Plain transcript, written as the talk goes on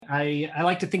I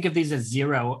like to think of these as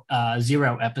zero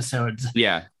episodes.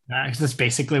 Yeah. 'Cause that's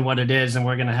basically what it is. And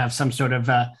we're going to have some sort of,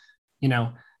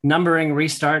 numbering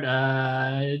restart,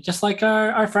 just like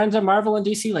our friends at Marvel and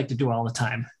DC like to do all the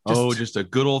time. Just a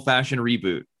good old fashioned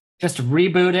reboot. Just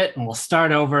reboot it and we'll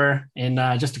start over in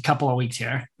just a couple of weeks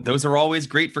here. Those are always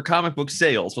great for comic book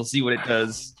sales. We'll see what it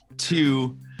does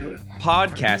to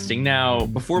podcasting. Now,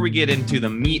 before we get into the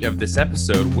meat of this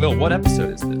episode, Will, what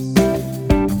episode is this?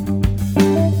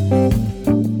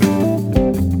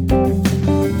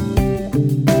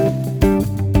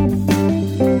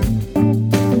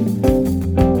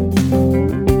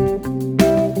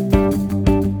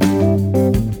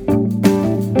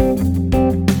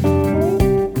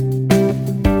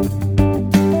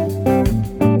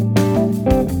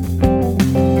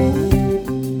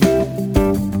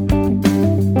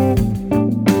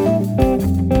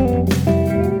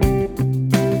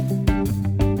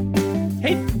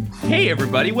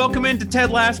 Welcome into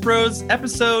Ted Lasso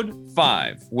episode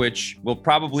 5, which will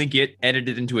probably get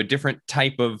edited into a different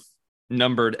type of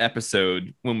numbered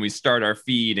episode when we start our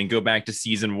feed and go back to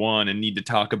season 1 and need to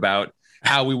talk about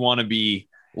how we want to be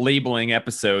labeling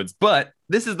episodes. But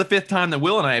this is the 5th time that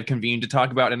Will and I have convened to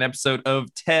talk about an episode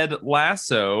of Ted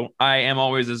Lasso. I am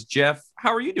always as Jeff.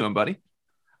 How are you doing, buddy?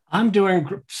 I'm doing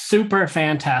super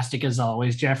fantastic as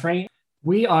always, Jeffrey.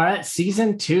 We are at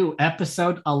season 2,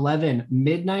 episode 11,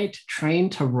 Midnight Train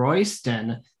to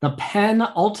Royston, the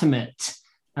penultimate.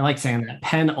 I like saying that,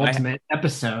 penultimate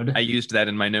episode. I used that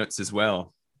in my notes as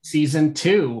well. Season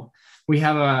 2. We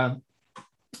have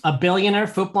a billionaire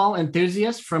football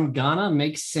enthusiast from Ghana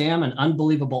makes Sam an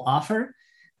unbelievable offer.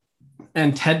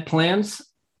 And Ted plans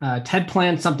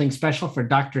something special for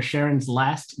Dr. Sharon's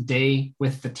last day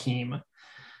with the team.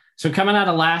 So coming out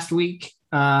of last week,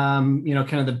 kind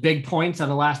of the big points out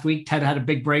of last week, Ted had a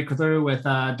big breakthrough with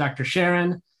Dr.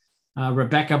 Sharon.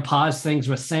 Rebecca paused things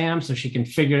with Sam so she can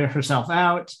figure herself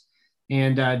out.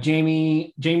 And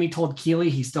Jamie told Keeley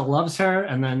he still loves her.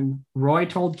 And then Roy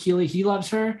told Keeley he loves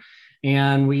her.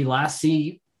 And we last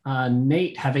see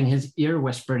Nate having his ear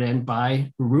whispered in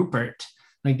by Rupert.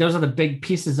 Like those are the big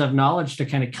pieces of knowledge to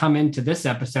kind of come into this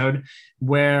episode,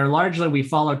 where largely we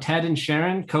follow Ted and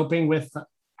Sharon coping with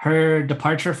her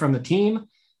departure from the team,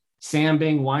 Sam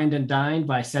being wined and dined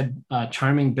by said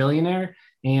charming billionaire,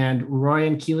 and Roy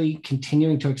and Keeley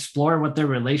continuing to explore what their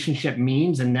relationship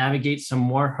means and navigate some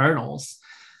more hurdles.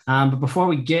 But before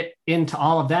we get into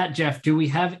all of that, Jeff, do we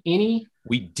have any?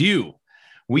 We do.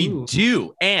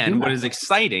 And what is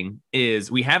exciting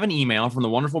is we have an email from the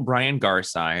wonderful Brian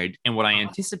Garside. And what I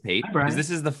anticipate is this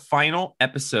is the final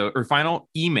episode or final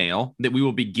email that we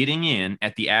will be getting in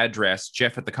at the address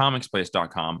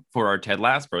jeff@thecomicsplace.com for our Ted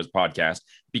Lasso podcast,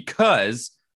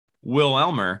 because Will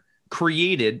Elmer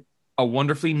created a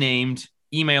wonderfully named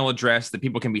email address that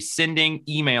people can be sending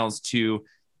emails to.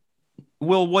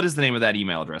 Will, what is the name of that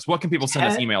email address? What can people send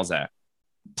us emails at?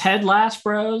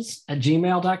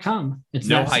 tedlassbros@gmail.com. It's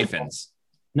no hyphens.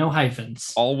 No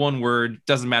hyphens. All one word.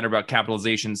 Doesn't matter about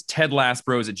capitalizations.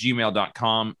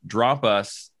 tedlassbros@gmail.com. Drop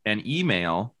us an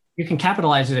email. You can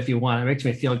capitalize it if you want. It makes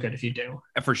me feel good if you do.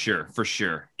 For sure.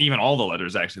 Even all the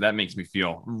letters, actually. That makes me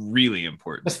feel really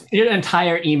important. Just your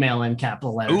entire email in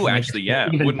capital letters. Oh, actually, yeah.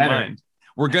 Wouldn't mind.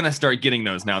 We're going to start getting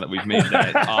those now that we've made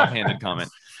that offhanded comment.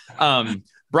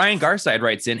 Brian Garside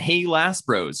writes in, "Hey, Lasso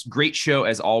Bros, great show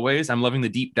as always. I'm loving the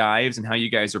deep dives and how you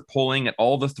guys are pulling at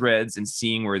all the threads and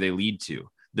seeing where they lead to.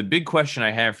 The big question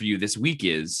I have for you this week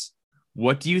is,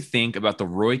 what do you think about the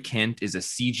Roy Kent is a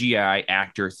CGI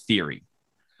actor theory?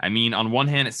 I mean, on one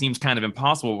hand, it seems kind of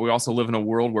impossible, but we also live in a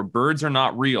world where birds are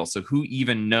not real, so who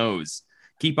even knows?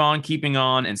 Keep on keeping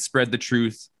on and spread the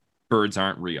truth. Birds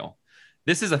aren't real."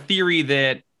 This is a theory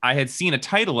that I had seen a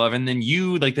title of, and then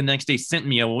you, like the next day, sent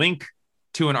me a link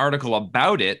to an article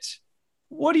about it.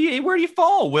 Where do you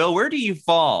fall, Will? Where do you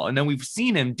fall? And then we've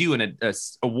seen him do an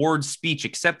award speech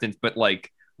acceptance, but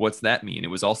like, what's that mean? It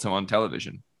was also on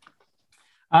television.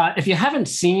 If you haven't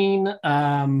seen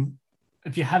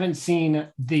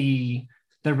the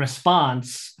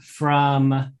response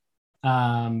from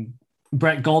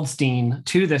Brett Goldstein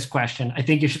to this question, I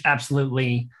think you should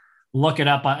absolutely look it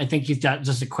up. I think he's got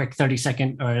just a quick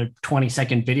 30-second or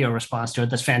 20-second video response to it.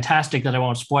 That's fantastic that I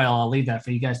won't spoil. I'll leave that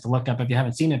for you guys to look up if you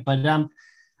haven't seen it. But I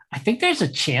think there's a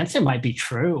chance it might be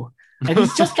true. And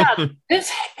he's just got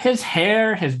his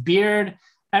hair, his beard,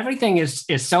 everything is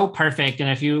so perfect. And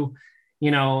if you've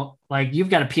got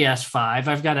a PS5,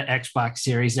 I've got an Xbox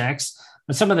Series X,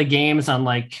 but some of the games on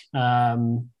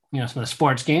some of the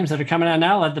sports games that are coming out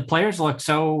now, the players look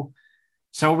so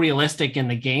realistic in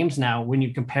the games now when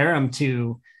you compare them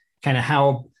to kind of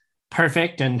how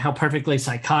perfect and how perfectly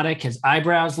psychotic his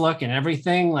eyebrows look and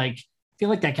everything. Like, I feel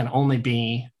like that can only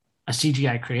be a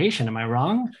CGI creation. Am I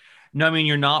wrong? No, I mean,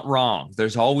 you're not wrong.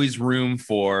 There's always room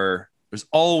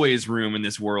in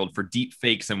this world for deep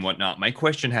fakes and whatnot. My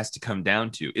question has to come down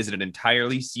to, is it an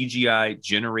entirely CGI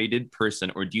generated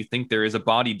person, or do you think there is a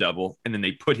body double and then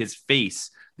they put his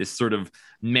face, this sort of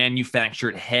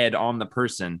manufactured head on the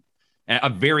person, a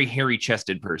very hairy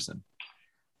chested person?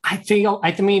 I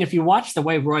mean, if you watch the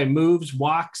way Roy moves,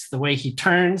 walks, the way he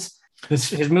turns,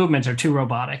 his movements are too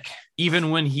robotic.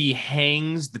 Even when he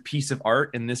hangs the piece of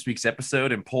art in this week's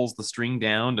episode and pulls the string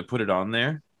down to put it on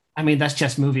there. I mean, that's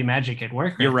just movie magic at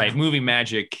work. You're right. Movie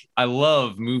magic. I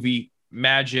love movie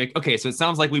magic. Okay, so it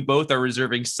sounds like we both are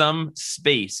reserving some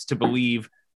space to believe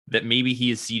that maybe he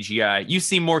is CGI. You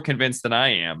seem more convinced than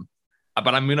I am,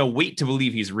 but I'm going to wait to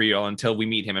believe he's real until we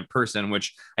meet him in person,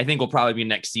 which I think will probably be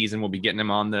next season. We'll be getting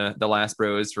him on the Last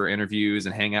Bros for interviews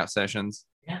and hangout sessions.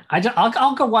 Yeah,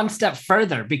 I'll go one step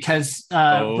further because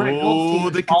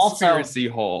the conspiracy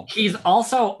hole. He's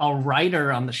also a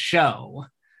writer on the show.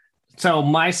 So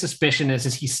my suspicion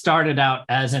is he started out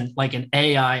as an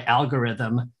AI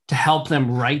algorithm to help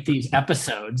them write these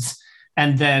episodes,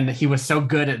 and then he was so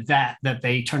good at that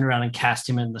they turned around and cast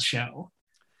him in the show.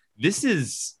 This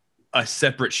is a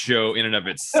separate show in and of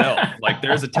itself. Like,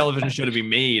 there's a television show to be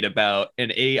made about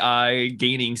an AI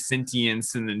gaining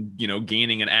sentience and then,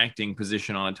 gaining an acting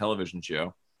position on a television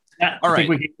show. Yeah, all right.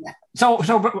 Thank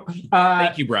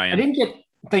you, Brian.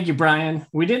 Thank you, Brian.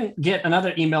 We didn't get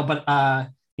another email, but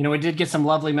we did get some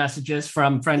lovely messages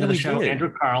from friend of the show,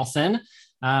 Andrew Carlson.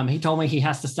 He told me he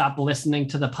has to stop listening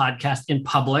to the podcast in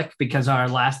public because our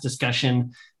last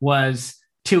discussion was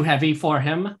too heavy for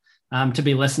him to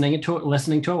be listening to it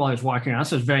while he was walking around.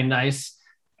 So it was very nice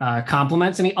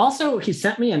compliments. And he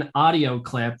sent me an audio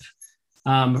clip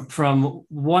from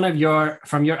your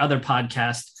other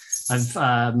podcast of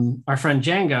our friend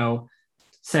Django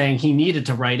saying he needed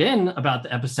to write in about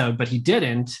the episode, but he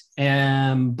didn't.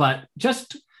 But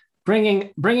just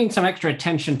bringing some extra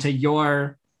attention to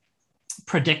your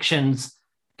predictions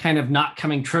kind of not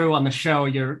coming true on the show.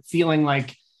 You're feeling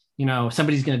like,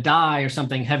 somebody's going to die or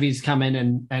something heavy's coming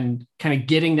and kind of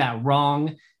getting that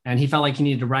wrong. And he felt like he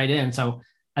needed to write in. So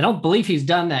I don't believe he's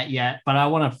done that yet, but I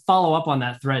want to follow up on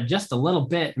that thread just a little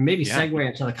bit and maybe segue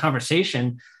into the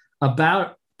conversation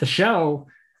about the show.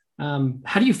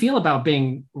 How do you feel about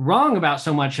being wrong about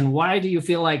so much? And why do you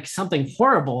feel like something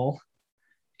horrible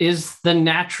is the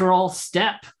natural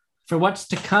step for what's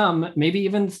to come? Maybe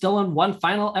even still in one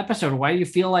final episode. Why do you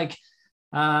feel like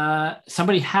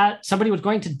somebody was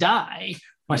going to die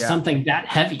or something that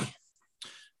heavy?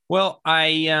 Well,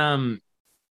 I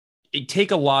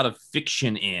take a lot of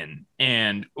fiction in,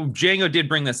 and Django did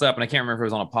bring this up, and I can't remember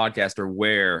if it was on a podcast or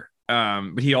where,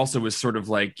 but he also was sort of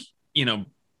like,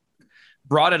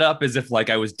 brought it up as if like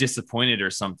I was disappointed or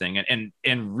something.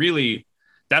 And really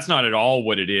that's not at all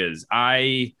what it is.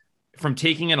 From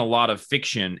taking in a lot of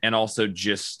fiction and also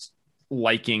just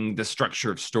liking the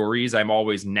structure of stories, I'm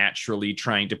always naturally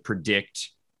trying to predict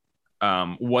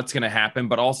what's going to happen,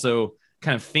 but also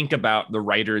kind of think about the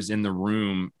writers in the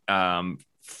room,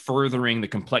 furthering the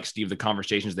complexity of the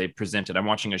conversations they've presented. I'm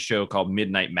watching a show called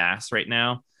Midnight Mass right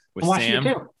now with Sam.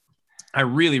 I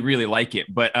really, really like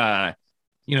it, but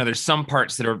there's some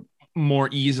parts that are more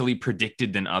easily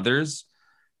predicted than others.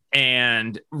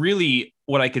 And really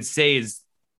what I could say is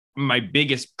my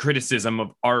biggest criticism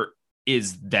of art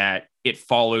is that it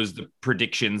follows the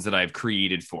predictions that I've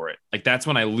created for it. Like, that's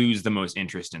when I lose the most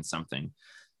interest in something.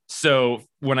 So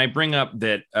when I bring up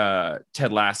that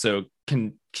Ted Lasso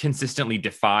consistently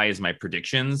defies my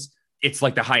predictions, it's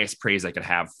like the highest praise I could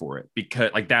have for it,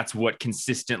 because like that's what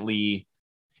consistently,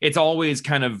 it's always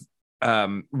kind of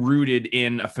rooted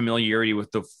in a familiarity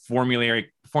with the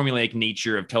formulaic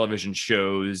nature of television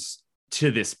shows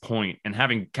to this point. And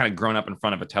having kind of grown up in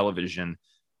front of a television,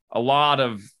 a lot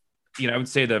of, I would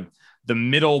say the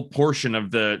middle portion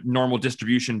of the normal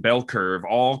distribution bell curve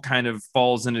all kind of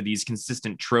falls into these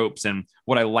consistent tropes. And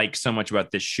what I like so much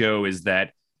about this show is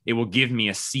that it will give me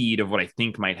a seed of what I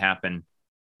think might happen,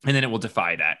 and then it will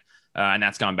defy that. And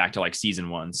that's gone back to like season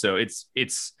 1. So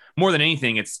it's more than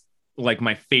anything, it's like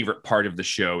my favorite part of the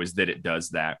show is that it does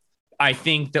that. I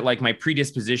think that like my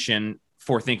predisposition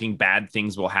for thinking bad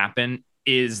things will happen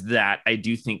is that I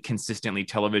do think consistently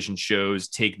television shows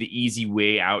take the easy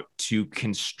way out to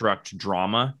construct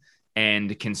drama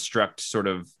and construct sort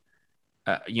of,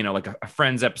 like a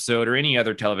Friends episode or any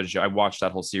other television show. I watched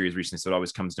that whole series recently, so it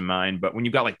always comes to mind. But when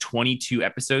you've got like 22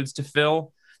 episodes to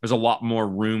fill, there's a lot more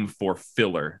room for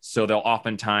filler. So they'll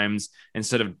oftentimes,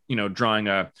 instead of, drawing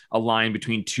a line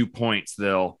between 2 points,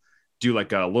 they'll do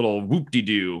like a little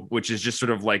whoop-de-doo, which is just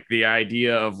sort of like the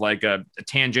idea of like a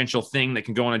tangential thing that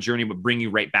can go on a journey, but bring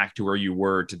you right back to where you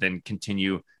were to then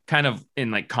continue, kind of in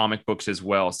like comic books as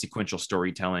well, sequential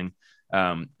storytelling.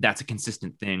 That's a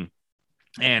consistent thing.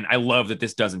 And I love that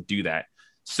this doesn't do that.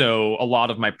 So a lot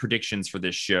of my predictions for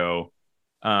this show,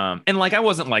 and like, I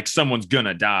wasn't like someone's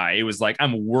gonna die. It was like,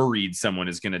 I'm worried someone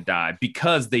is gonna die,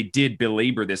 because they did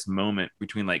belabor this moment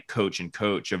between like coach and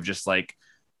coach of just like,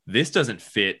 this doesn't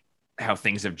fit how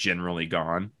things have generally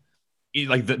gone,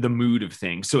 like the mood of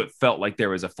things. So it felt like there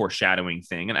was a foreshadowing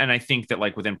thing. And I think that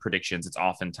like within predictions, it's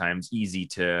oftentimes easy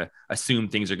to assume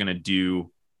things are going to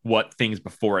do what things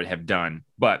before it have done.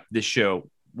 But this show,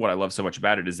 what I love so much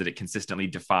about it is that it consistently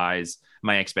defies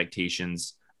my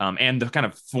expectations, and the kind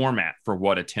of format for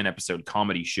what a 10 episode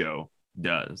comedy show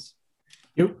does.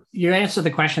 You answered the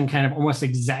question kind of almost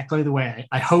exactly the way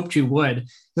I hoped you would.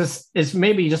 This is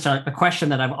maybe just a question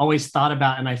that I've always thought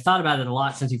about, and I've thought about it a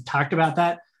lot since you've talked about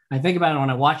that. I think about it when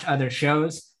I watch other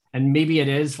shows, and maybe it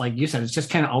is, like you said, it's just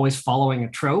kind of always following a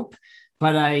trope.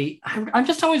 But I'm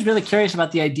just always really curious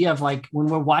about the idea of like, when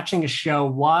we're watching a show,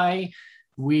 why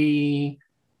we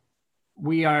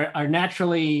are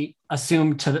naturally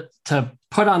assumed to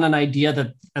put on an idea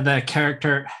that the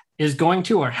character is going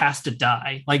to or has to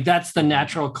die. Like, that's the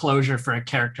natural closure for a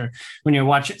character when you're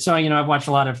watching. So, I've watched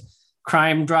a lot of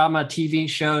crime drama TV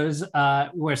shows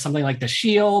where something like The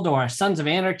Shield or Sons of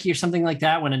Anarchy or something like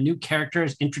that, when a new character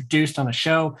is introduced on a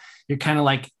show, you're kind of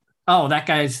like, oh, that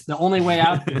guy's the only way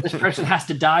out. This person has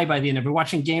to die by the end. If we're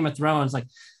watching Game of Thrones, like,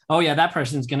 oh yeah, that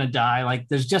person's going to die. Like,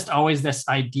 there's just always this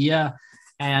idea.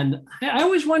 And I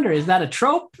always wonder, is that a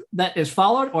trope that is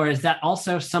followed, or is that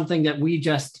also something that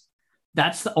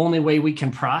that's the only way we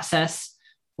can process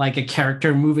like a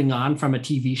character moving on from a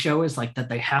TV show, is like that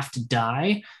they have to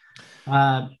die?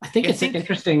 I think it's an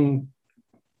interesting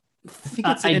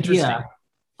idea.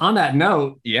 On that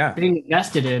note, being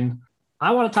invested in,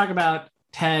 I want to talk about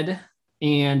Ted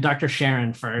and Dr.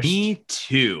 Sharon first. Me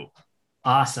too.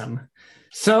 Awesome.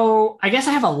 So I guess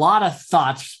I have a lot of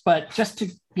thoughts, but just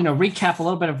to recap a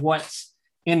little bit of what's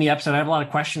in the episode, I have a lot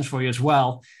of questions for you as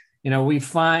well. We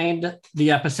find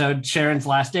the episode, Sharon's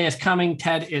last day is coming.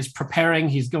 Ted is preparing.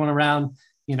 He's going around,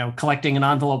 collecting an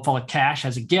envelope full of cash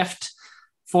as a gift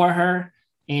for her,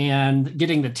 and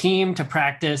getting the team to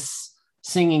practice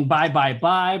singing Bye, Bye,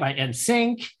 Bye by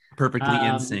NSYNC. Perfectly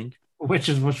in sync. Which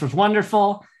was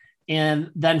wonderful.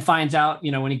 And then finds out,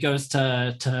 when he goes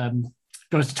to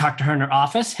talk to her in her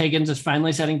office, Higgins is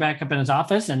finally setting back up in his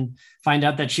office, and find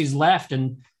out that she's left,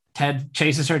 and Ted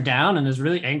chases her down and is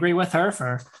really angry with her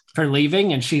for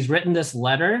leaving. And she's written this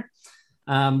letter.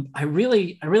 I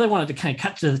really wanted to kind of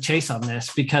cut to the chase on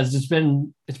this, because it's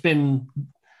been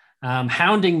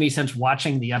hounding me since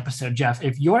watching the episode. Jeff,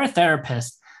 if your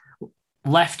therapist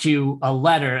left you a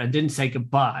letter and didn't say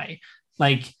goodbye,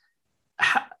 like,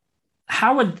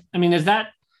 how would, is that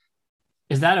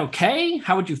okay?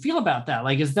 How would you feel about that?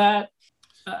 Like, is that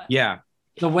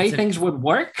the way things would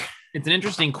work? It's an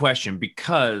interesting question,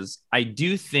 because I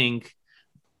do think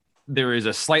there is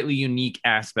a slightly unique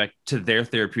aspect to their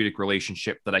therapeutic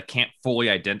relationship that I can't fully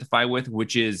identify with,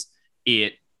 which is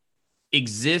it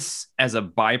exists as a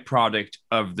byproduct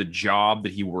of the job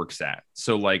that he works at.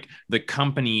 So like, the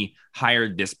company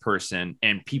hired this person,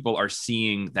 and people are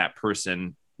seeing that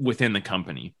person within the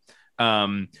company,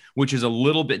 which is a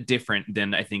little bit different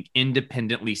than, I think,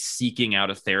 independently seeking out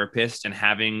a therapist and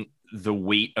having the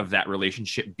weight of that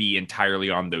relationship be entirely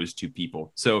on those two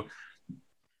people. So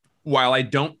while I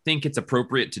don't think it's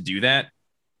appropriate to do that,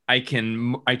 I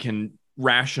can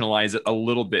rationalize it a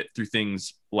little bit through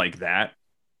things like that.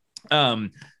 But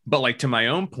like, to my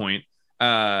own point,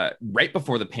 right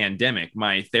before the pandemic,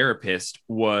 my therapist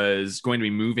was going to be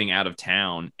moving out of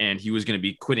town, and he was going to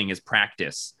be quitting his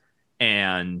practice.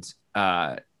 And,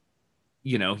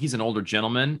 he's an older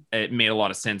gentleman. It made a lot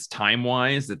of sense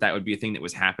time-wise that would be a thing that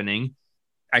was happening.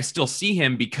 I still see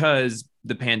him because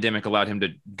the pandemic allowed him to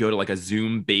go to like a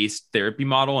Zoom-based therapy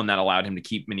model, and that allowed him to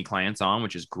keep many clients on,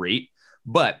 which is great.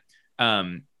 But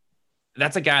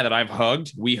that's a guy that I've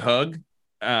hugged. We hug.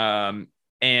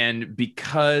 And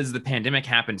because the pandemic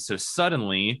happened so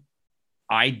suddenly,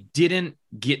 I didn't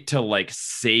get to like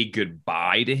say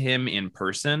goodbye to him in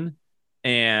person.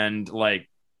 And like,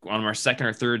 on our second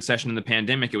or third session in the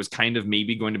pandemic, it was kind of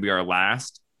maybe going to be our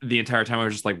last. The entire time I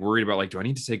was just like worried about like, do I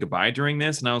need to say goodbye during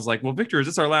this? And I was like, well, Victor, is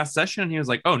this our last session? And he was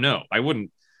like, oh no, I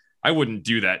wouldn't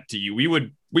do that to you. We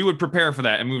would prepare for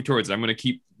that and move towards it. I'm going to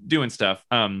keep doing stuff.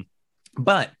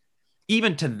 But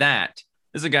even to that,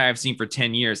 this is a guy I've seen for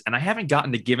 10 years, and I haven't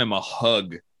gotten to give him a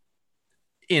hug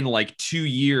in like 2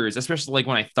 years, especially like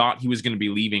when I thought he was going to be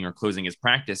leaving or closing his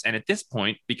practice. And at this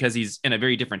point, because he's in a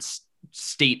very different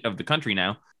state of the country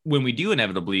now, when we do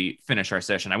inevitably finish our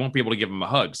session, I won't be able to give him a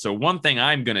hug. So one thing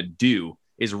I'm going to do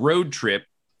is road trip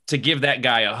to give that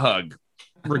guy a hug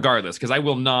regardless, because I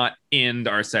will not end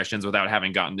our sessions without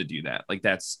having gotten to do that. Like,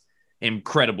 that's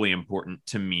incredibly important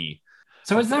to me.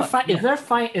 So is there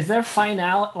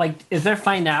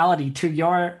finality to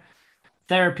your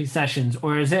therapy sessions,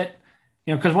 or is it,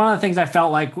 because one of the things I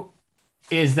felt like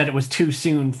is that it was too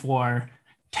soon for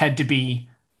Ted to be,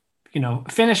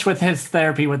 finished with his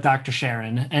therapy with Dr.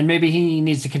 Sharon, and maybe he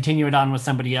needs to continue it on with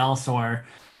somebody else, or,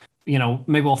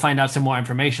 maybe we'll find out some more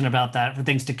information about that for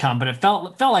things to come. But it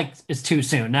felt like it's too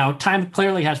soon. Now, time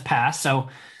clearly has passed, so,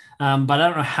 but I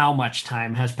don't know how much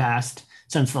time has passed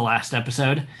since the last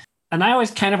episode. And I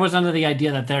always kind of was under the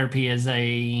idea that therapy is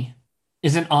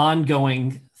an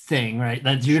ongoing thing, right?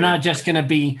 That you're not just going to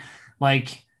be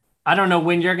like, I don't know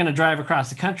when you're going to drive across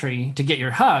the country to get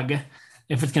your hug,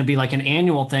 if it's going to be like an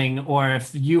annual thing, or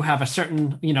if you have a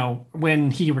certain,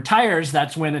 when he retires,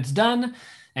 that's when it's done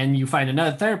and you find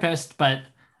another therapist. But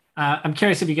I'm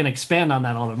curious if you can expand on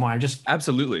that a little bit more.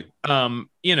 Absolutely. I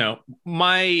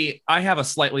have a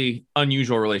slightly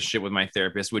unusual relationship with my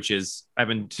therapist, which is I've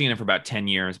been seeing him for about 10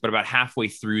 years, but about halfway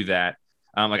through that,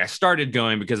 I started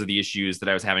going because of the issues that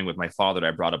I was having with my father that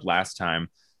I brought up last time.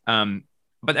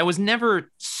 But that was never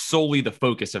solely the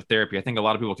focus of therapy. I think a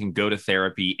lot of people can go to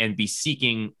therapy and be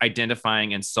seeking,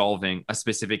 identifying, and solving a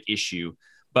specific issue.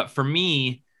 But for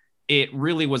me, it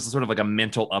really was sort of like a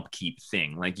mental upkeep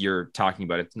thing. Like you're talking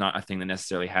about, it's not a thing that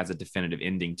necessarily has a definitive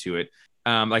ending to it.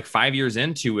 Like 5 years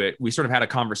into it, we sort of had a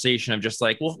conversation of just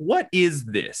like, well, what is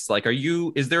this? Like,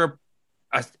 is there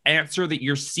a answer that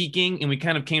you're seeking? And we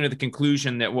kind of came to the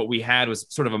conclusion that what we had was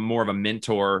sort of more of a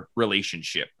mentor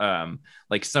relationship,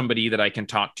 like somebody that I can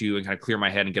talk to and kind of clear my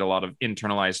head and get a lot of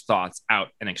internalized thoughts out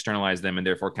and externalize them, and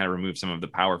therefore kind of remove some of the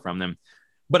power from them.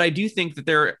 But I do think that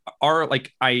there are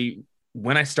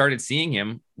when I started seeing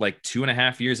him, like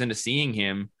 2.5 years into seeing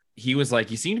him, he was like,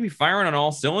 you seem to be firing on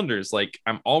all cylinders. Like,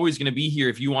 I'm always going to be here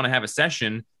if you want to have a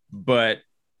session, but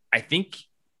I think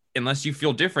unless you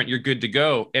feel different, you're good to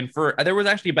go. And there was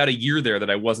actually about a year there that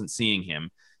I wasn't seeing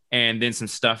him. And then some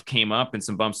stuff came up and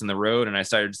some bumps in the road, and I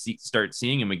started to start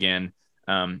seeing him again.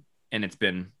 And it's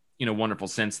been, wonderful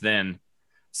since then.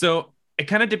 So it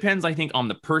kind of depends, I think, on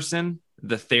the person,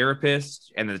 the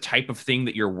therapist, and the type of thing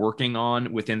that you're working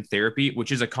on within therapy,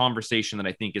 which is a conversation that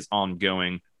I think is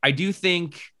ongoing. I do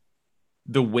think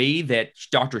the way that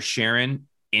Dr. Sharon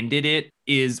ended it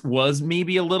was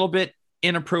maybe a little bit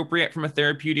inappropriate from a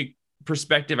therapeutic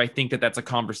perspective. I think that that's a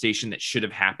conversation that should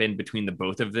have happened between the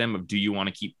both of them of, do you want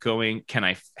to keep going? Can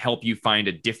I help you find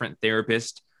a different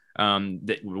therapist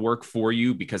that would work for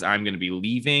you, because I'm going to be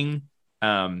leaving?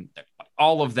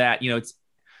 All of that,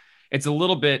 it's a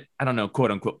little bit, I don't know,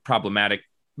 quote unquote problematic,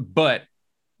 but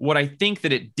what I think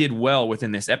that it did well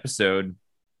within this episode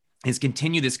is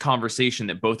continue this conversation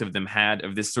that both of them had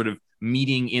of this sort of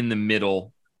meeting in the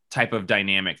middle type of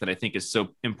dynamic that I think is so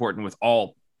important with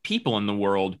all people in the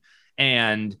world.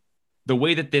 And the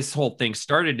way that this whole thing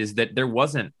started is that there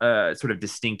wasn't a sort of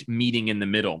distinct meeting in the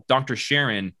middle. Dr.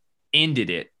 Sharon ended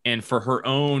it, and for her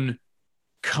own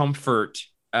comfort,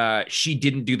 she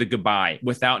didn't do the goodbye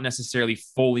without necessarily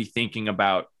fully thinking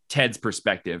about Ted's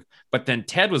perspective. But then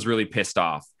Ted was really pissed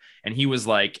off, and he was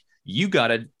like, you got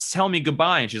to tell me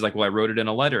goodbye. And she's like, well, I wrote it in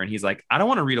a letter. And he's like, I don't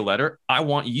want to read a letter. I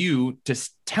want you to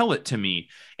tell it to me.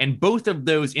 And both of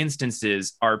those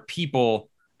instances are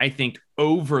people, I think,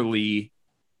 overly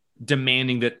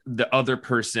demanding that the other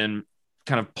person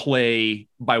kind of play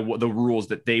by the rules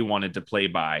that they wanted to play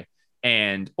by.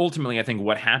 And ultimately, I think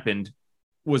what happened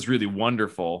was really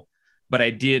wonderful. But I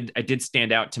did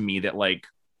stand out to me that, like,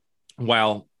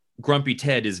 while Grumpy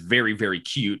Ted is very, very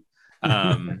cute,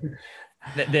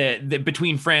 the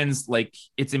between friends, like,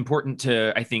 it's important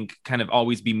to, I think, kind of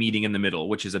always be meeting in the middle,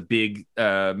 which is a big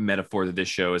metaphor that this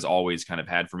show has always kind of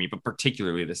had for me, but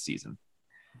particularly this season.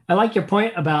 I like your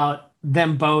point about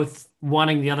them both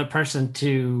wanting the other person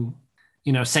to,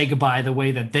 say goodbye the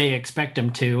way that they expect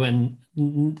them to.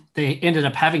 And they ended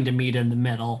up having to meet in the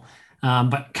middle,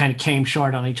 but kind of came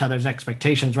short on each other's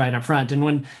expectations right up front. And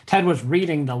when Ted was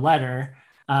reading the letter,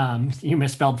 you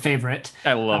misspelled favorite.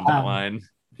 I love that line.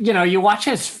 You watch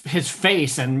his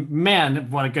face, and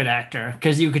man, what a good actor.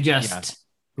 Because you could just,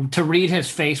 to read his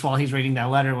face while he's reading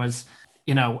that letter was,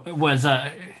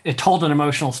 it told an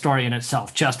emotional story in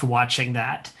itself, just watching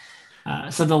that.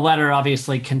 So the letter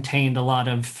obviously contained a lot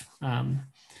of,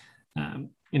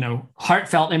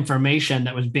 heartfelt information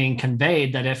that was being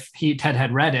conveyed, that if Ted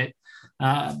had read it,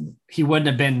 he wouldn't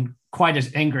have been quite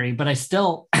as angry, but I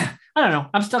still, I don't know.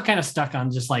 I'm still kind of stuck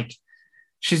on just like,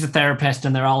 she's a therapist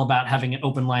and they're all about having an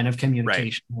open line of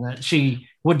communication. Right. That she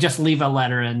would just leave a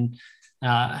letter and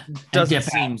doesn't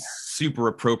seem super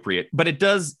appropriate, but it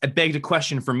does beg the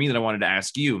question for me that I wanted to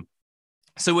ask you.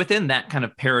 So within that kind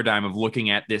of paradigm of looking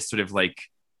at this sort of like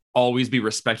always be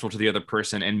respectful to the other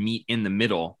person and meet in the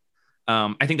middle,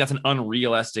 I think that's an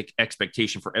unrealistic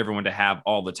expectation for everyone to have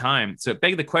all the time. So it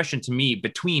begged the question to me,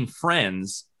 between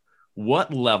friends,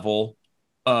 what level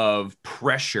of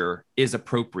pressure is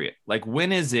appropriate? Like,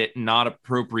 when is it not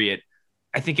appropriate?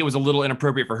 I think it was a little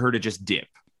inappropriate for her to just dip.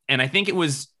 And I think it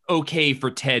was okay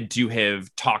for Ted to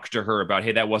have talked to her about,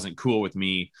 hey, that wasn't cool with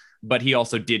me. But he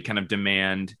also did kind of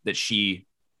demand that she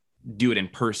do it in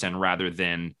person rather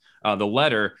than the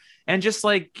letter. And just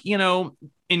like, you know,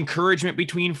 encouragement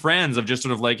between friends of just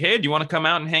sort of like, hey, do you want to come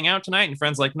out and hang out tonight? And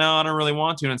friends like, no, I don't really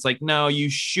want to. And it's like, no, you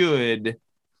should.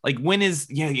 Like, when is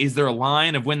there a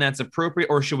line of when that's appropriate?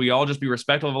 Or should we all just be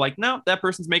respectful of like, no, that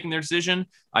person's making their decision.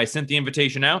 I sent the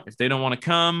invitation out. If they don't want to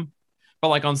come. But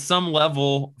like on some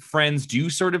level, friends do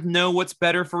sort of know what's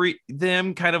better for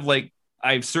them. Kind of like,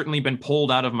 I've certainly been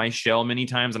pulled out of my shell many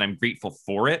times and I'm grateful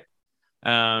for it.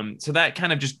 So that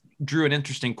kind of just drew an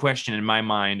interesting question in my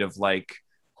mind of like,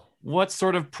 what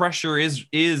sort of pressure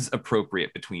is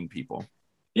appropriate between people?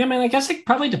 Yeah, I mean, I guess it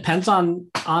probably depends on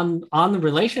the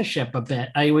relationship a bit.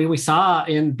 We saw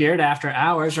in Beard After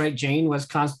Hours, right? Jane was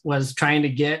trying to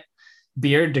get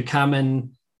Beard to come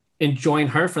and join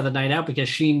her for the night out because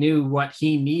she knew what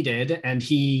he needed, and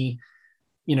he,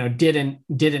 you know, didn't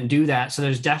do that. So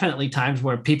there's definitely times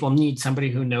where people need somebody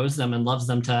who knows them and loves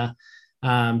them to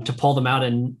pull them out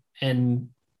and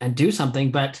do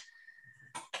something. But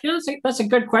you know, that's a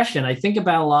good question. I think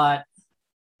about a lot.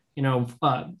 You know,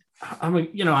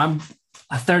 I'm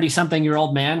a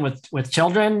 30-something-year-old man with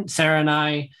children. Sarah and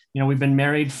I, you know, we've been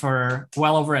married for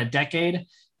well over a decade,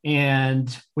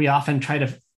 and we often try to,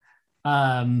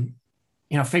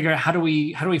 figure out how do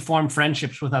we form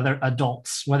friendships with other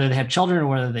adults, whether they have children or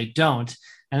whether they don't.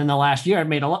 And in the last year, we've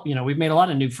made a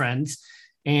lot of new friends,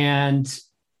 and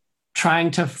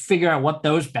trying to figure out what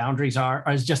those boundaries are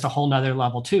is just a whole nother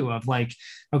level too, of like,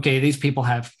 okay, these people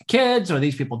have kids or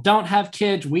these people don't have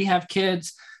kids. We have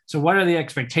kids. So what are the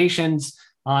expectations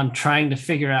on trying to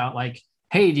figure out like,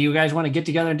 hey, do you guys want to get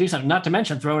together and do something? Not to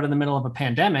mention throw it in the middle of a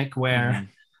pandemic where,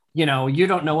 you know, you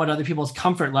don't know what other people's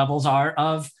comfort levels are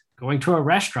of going to a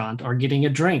restaurant or getting a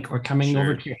drink or coming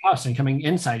over to your house and coming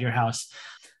inside your house.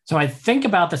 So I think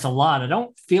about this a lot. I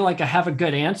don't feel like I have a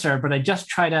good answer, but I just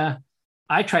try to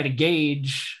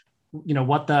gauge, you know,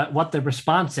 what the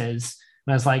response is.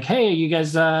 And I was like, hey, you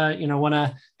guys, want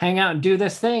to hang out and do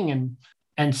this thing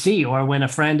and see, or when a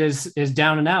friend is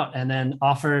down and out and then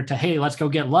offer to, hey, let's go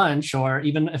get lunch. Or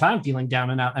even if I'm feeling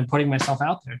down and out, I'm putting myself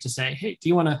out there to say, hey, do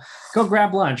you want to go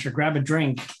grab lunch or grab a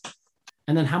drink?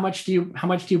 And then how much do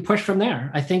you push from there?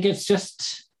 I think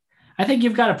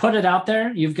you've got to put it out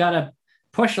there. You've got to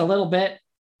push a little bit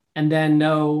and then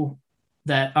know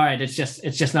that, all right, it's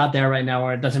just not there right now,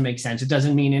 or it doesn't make sense. It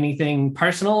doesn't mean anything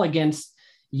personal against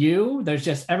you. There's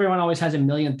just, everyone always has a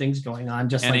million things going on.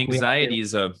 Just and like anxiety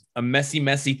is a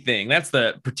messy thing. That's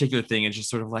the particular thing. It's just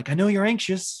sort of like, I know you're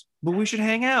anxious, but we should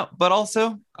hang out. But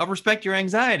also, I'll respect your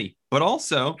anxiety. But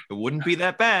also, it wouldn't be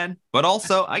that bad. But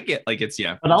also, I get like it's,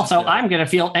 yeah. But also, I'm going to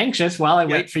feel anxious while I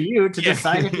wait for you to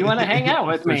decide if you want to hang out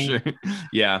with me. Sure.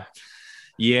 Yeah.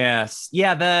 Yes.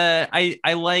 Yeah.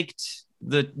 I liked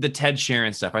the Ted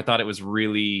Sharon stuff. I thought it was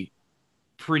really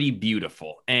pretty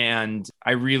beautiful, and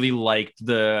I really liked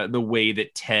the way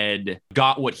that Ted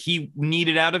got what he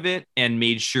needed out of it and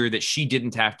made sure that she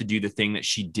didn't have to do the thing that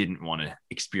she didn't want to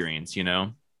experience, you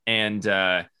know. And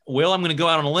Will, I'm going to go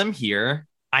out on a limb here.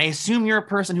 I assume you're a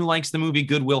person who likes the movie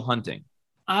Good Will Hunting.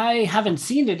 I haven't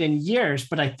seen it in years,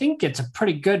 but I think it's a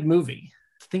pretty good movie.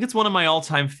 I think it's one of my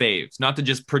all-time faves, not to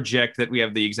just project that we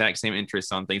have the exact same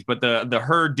interests on things, but the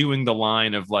her doing the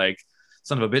line of like,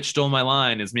 son of a bitch stole my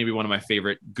line is maybe one of my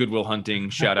favorite Good Will Hunting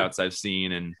shout outs I've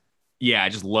seen. And yeah, I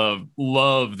just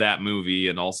love that movie,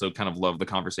 and also kind of love the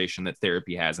conversation that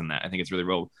therapy has in that. I think it's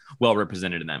really well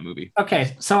represented in that movie.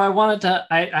 Okay. So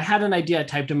I had an idea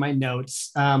typed in my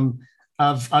notes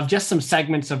of just some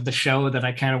segments of the show that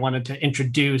I kind of wanted to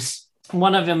introduce.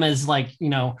 One of them is like, you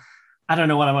know, I don't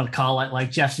know what I want to call it,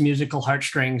 like Jeff's musical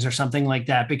heartstrings or something like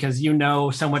that, because you know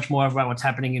so much more about what's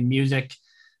happening in music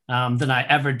than I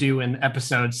ever do in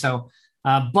episodes. So,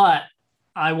 but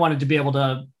I wanted to be able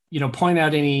to, you know, point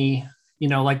out any, you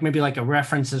know, like maybe like a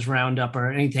references roundup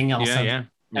or anything else that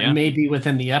may be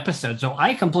within the episode. So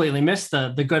I completely missed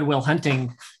the Good Will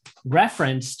Hunting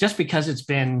reference just because it's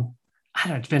been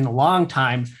a long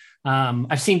time.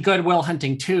 I've seen Good Will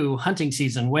Hunting 2, Hunting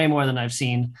Season, way more than I've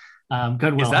seen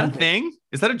Good Will Is that Hunting. a thing?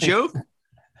 Is that a joke?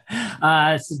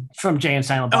 It's from Jay and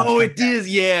Silent Bob. Oh, it is.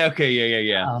 Yeah. Okay.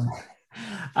 Yeah.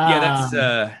 Yeah,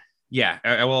 that's yeah.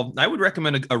 Well, I would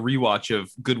recommend a rewatch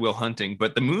of Good Will Hunting,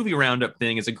 but the movie roundup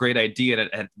thing is a great idea. And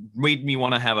it made me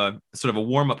want to have a sort of a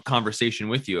warm up conversation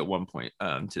with you at one point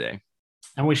today.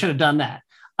 And we should have done that.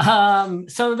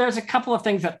 So there's a couple of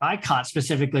things that I caught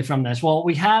specifically from this. Well,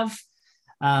 we have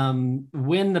when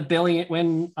the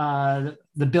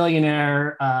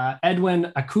billionaire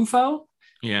Edwin Akufo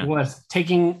was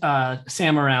taking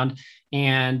Sam around,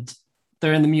 and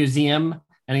they're in the museum,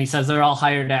 and he says they're all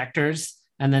hired actors.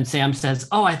 And then Sam says,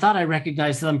 "Oh, I thought I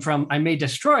recognized them from I May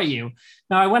Destroy You."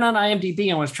 Now I went on IMDb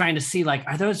and was trying to see, like,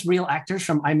 are those real actors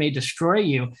from I May Destroy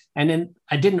You? And then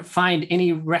I didn't find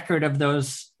any record of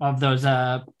those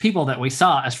people that we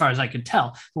saw, as far as I could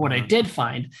tell. But what I did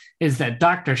find is that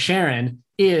Dr. Sharon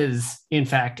is, in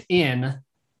fact, in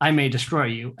I May Destroy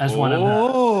You as one of the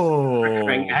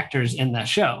recurring actors in that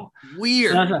show.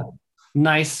 Weird. So that's a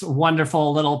nice,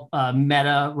 wonderful little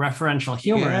meta referential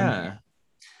humor in there.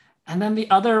 And then the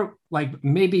other, like,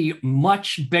 maybe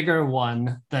much bigger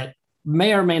one that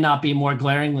may or may not be more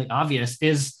glaringly obvious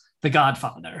is The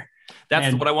Godfather.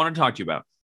 That's what I want to talk to you about.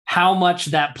 How much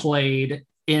that played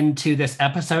into this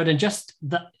episode and just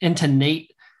into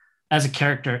Nate as a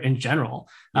character in general.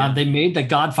 Yeah. They made The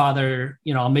Godfather,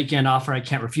 I'll make you an offer I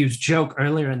can't refuse joke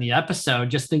earlier in the episode,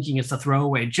 just thinking it's a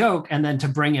throwaway joke. And then to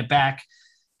bring it back,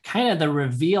 kind of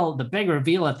the big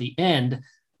reveal at the end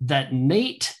that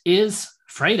Nate is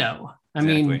Fredo. I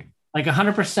mean, like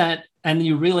 100%. And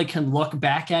you really can look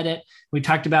back at it. We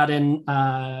talked about in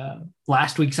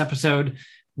last week's episode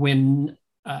when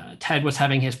Ted was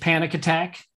having his panic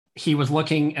attack. He was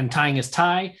looking and tying his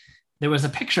tie. There was a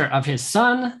picture of his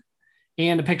son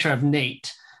and a picture of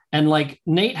Nate. And like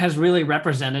Nate has really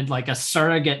represented like a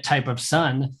surrogate type of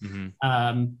son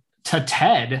to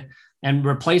Ted, and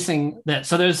replacing that.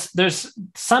 So there's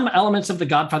some elements of The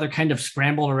Godfather kind of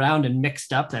scrambled around and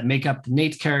mixed up that make up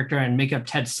Nate's character and make up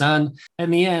Ted's son.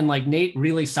 In the end, like Nate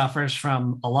really suffers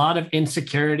from a lot of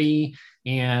insecurity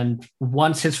and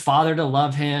wants his father to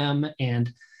love him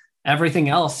and everything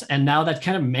else. And now that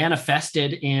kind of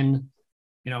manifested in,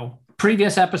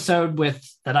 previous episode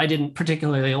that I didn't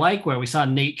particularly like, where we saw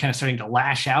Nate kind of starting to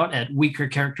lash out at weaker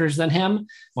characters than him,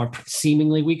 or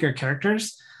seemingly weaker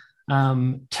characters.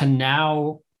 To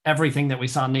now everything that we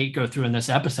saw Nate go through in this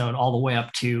episode, all the way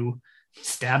up to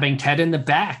stabbing Ted in the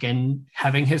back and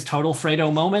having his total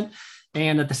Fredo moment.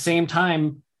 And at the same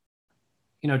time,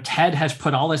 Ted has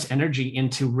put all this energy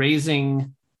into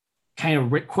raising, kind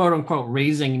of quote unquote,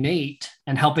 raising Nate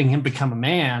and helping him become a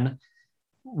man,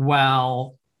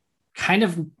 while kind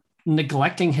of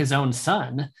neglecting his own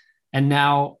son. And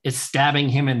now it's stabbing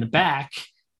him in the back.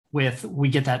 We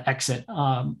get that exit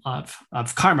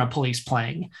of Karma Police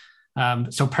playing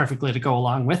so perfectly to go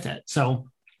along with it. So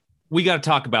we got to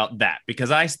talk about that, because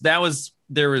there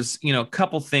was a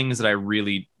couple things that I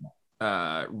really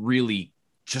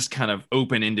just kind of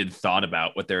open-ended thought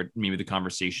about what maybe the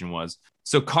conversation was.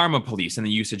 So Karma Police and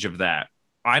the usage of that.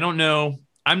 I don't know.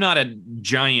 I'm not a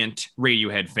giant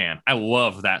Radiohead fan. I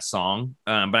love that song,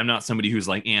 but I'm not somebody who's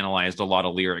like analyzed a lot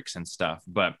of lyrics and stuff.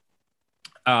 But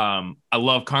I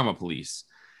love Karma Police,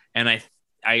 and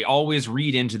I always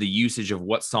read into the usage of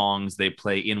what songs they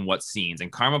play in what scenes.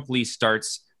 And Karma Police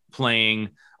starts playing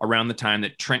around the time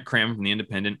that Trent Crimm from The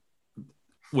Independent,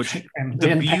 which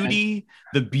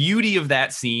the beauty of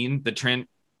that scene, that Trent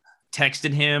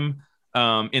texted him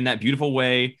in that beautiful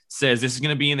way, says this is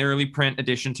going to be in the early print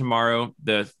edition tomorrow.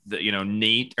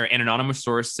 Nate or an anonymous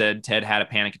source said Ted had a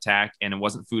panic attack and it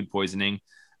wasn't food poisoning.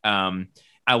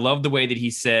 I love the way that he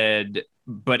said,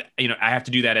 but I have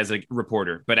to do that as a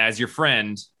reporter, but as your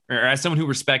friend or as someone who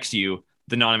respects you,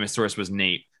 the anonymous source was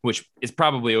Nate, which is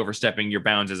probably overstepping your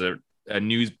bounds as a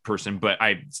news person. But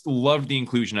I loved the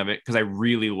inclusion of it because I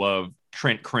really love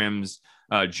Trent Crimm's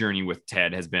journey with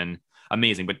Ted has been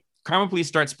amazing. But Karma Police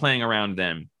starts playing around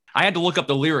them. I had to look up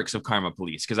the lyrics of Karma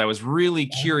Police because I was really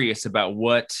curious about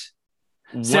what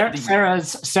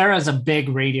Sarah's a big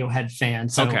Radiohead fan.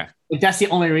 So that's the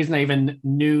only reason I even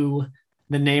knew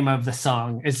the name of the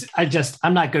song.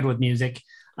 I'm not good with music.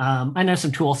 I know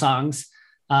some Tool songs.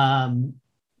 Can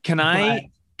I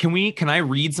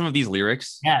read some of these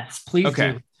lyrics? Yes, please.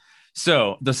 Okay. Do.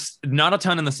 So not a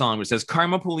ton in the song, but it says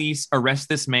Karma Police arrest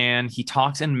this man. He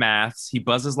talks in maths. He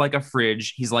buzzes like a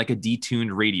fridge. He's like a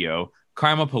detuned radio.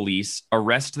 Karma Police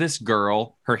arrest this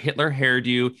girl. Her Hitler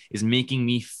hairdo is making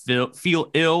me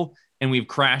feel ill, and we've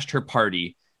crashed her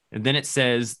party. And then it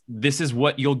says, this is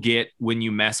what you'll get when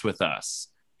you mess with us.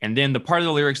 And then the part of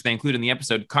the lyrics they include in the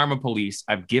episode, Karma Police,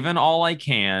 I've given all I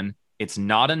can. It's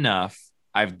not enough.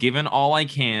 I've given all I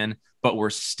can, but we're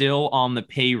still on the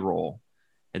payroll.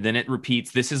 And then it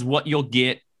repeats, this is what you'll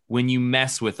get when you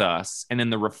mess with us. And then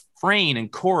the refrain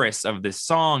and chorus of this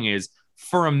song is,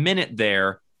 for a minute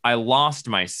there, I lost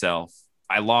myself.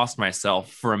 I lost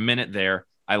myself. For a minute there,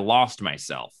 I lost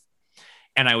myself.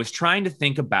 And I was trying to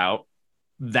think about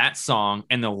that song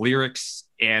and the lyrics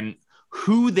and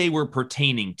who they were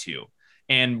pertaining to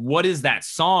and what is that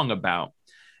song about.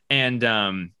 And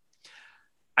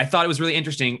I thought it was really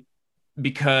interesting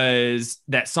because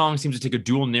that song seems to take a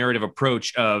dual narrative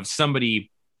approach of somebody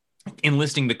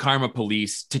enlisting the Karma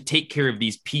Police to take care of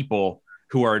these people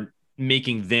who are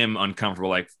making them uncomfortable.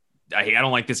 Like, I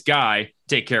don't like this guy,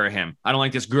 take care of him. I don't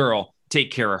like this girl,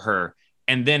 take care of her.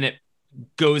 And then it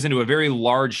goes into a very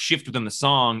large shift within the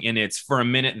song, and it's, for a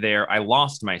minute there, I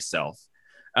lost myself.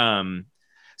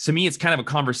 To me, it's kind of a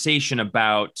conversation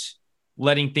about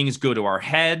letting things go to our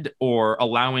head or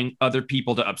allowing other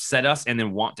people to upset us and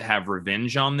then want to have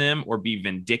revenge on them or be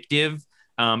vindictive.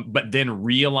 But then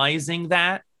realizing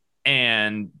that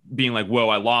and being like, whoa,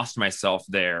 I lost myself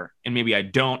there. And maybe I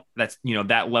don't, that's,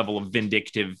 that level of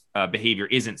vindictive behavior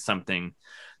isn't something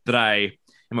that I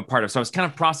am a part of. So I was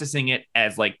kind of processing it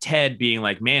as like Ted being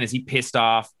like, man, is he pissed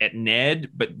off at Ned?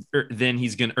 But then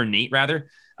he's going to, or Nate rather.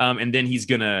 And then he's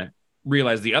going to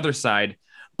realize the other side.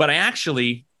 But I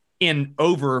actually, in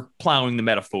over plowing the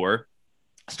metaphor,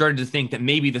 started to think that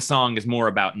maybe the song is more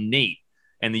about Nate,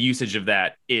 and the usage of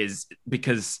that is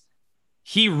because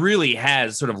he really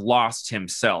has sort of lost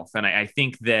himself. And I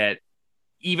think that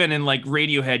even in like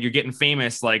Radiohead, you're getting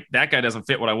famous, like that guy doesn't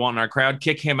fit what I want in our crowd,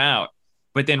 kick him out.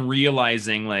 But then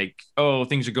realizing like, oh,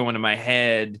 things are going to my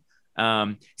head.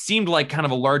 Seemed like kind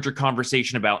of a larger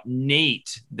conversation about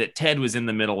Nate that Ted was in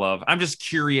the middle of. I'm just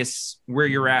curious where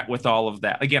you're at with all of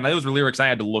that. Again, those were lyrics I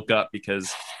had to look up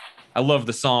because I love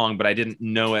the song, but I didn't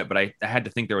know it, but I had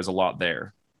to think there was a lot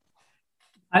there.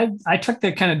 I took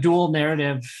the kind of dual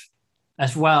narrative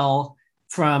as well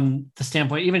from the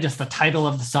standpoint, even just the title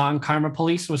of the song, Karma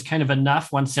Police, was kind of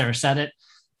enough once Sarah said it.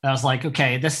 I was like,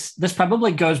 okay, this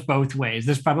probably goes both ways.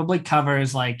 This probably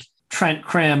covers like Trent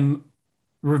Crimm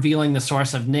revealing the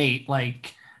source of Nate.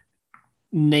 Like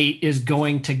Nate is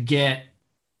going to get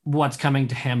what's coming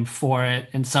to him for it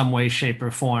in some way, shape,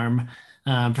 or form,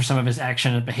 for some of his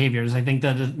action and behaviors. I think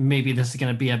that maybe this is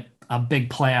going to be a big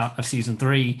play out of season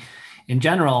 3 in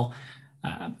general,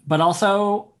 but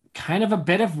also kind of a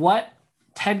bit of what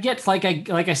Ted gets. Like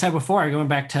I said before, going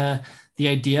back to the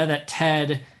idea that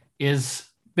Ted is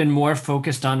been more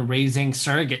focused on raising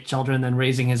surrogate children than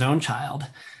raising his own child,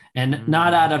 and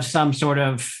not out of some sort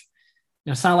of,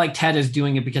 it's not like Ted is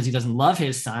doing it because he doesn't love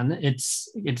his son. It's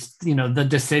the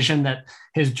decision that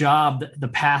his job, the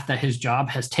path that his job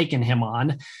has taken him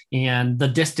on, and the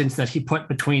distance that he put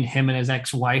between him and his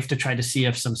ex-wife to try to see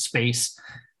if some space,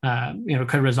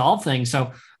 could resolve things.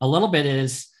 So a little bit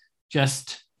is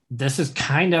just, this is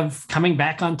kind of coming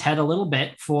back on Ted a little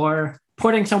bit for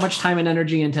putting so much time and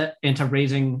energy into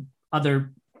raising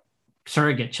other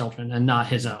surrogate children and not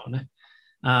his own.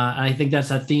 I think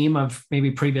that's a theme of maybe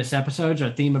previous episodes, or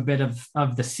a theme a bit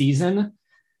of the season.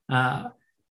 I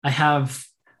have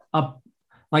a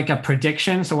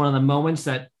prediction. So one of the moments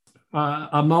that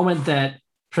a moment that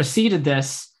preceded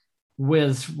this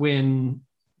was when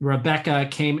Rebecca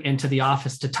came into the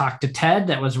office to talk to Ted.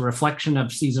 That was a reflection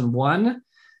of season 1,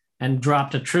 and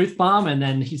dropped a truth bomb. And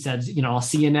then he said, I'll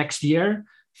see you next year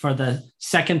for the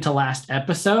second to last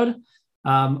episode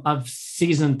of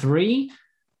season 3.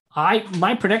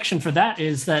 My prediction for that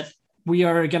is that we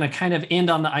are going to kind of end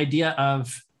on the idea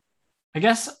of, I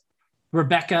guess,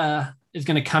 Rebecca is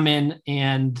going to come in,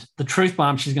 and the truth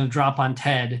bomb she's going to drop on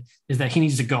Ted is that he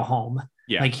needs to go home.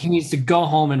 Yeah. Like he needs to go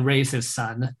home and raise his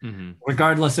son,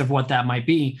 regardless of what that might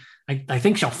be. I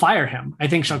think she'll fire him. I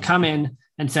think she'll come in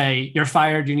and say, you're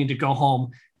fired. You need to go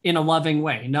home, in a loving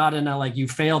way, not in a like you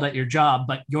failed at your job,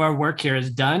 but your work here is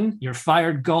done. You're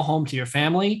fired. Go home to your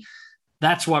family.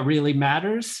 That's what really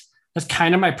matters. That's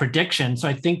kind of my prediction. So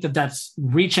I think that that's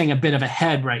reaching a bit of a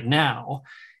head right now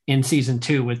in season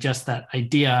 2 with just that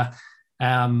idea,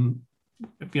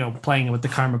 playing with the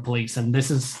Karma Police. And this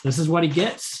is what he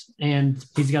gets, and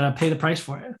he's got to pay the price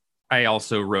for it. I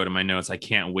also wrote in my notes, I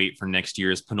can't wait for next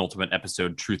year's penultimate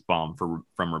episode, Truth Bomb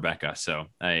from Rebecca. So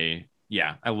I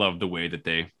love the way that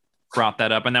they brought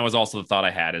that up. And that was also the thought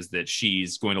I had, is that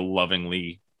she's going to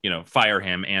lovingly, fire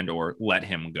him and or let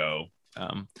him go.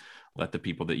 Let the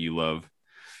people that you love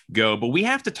go. But we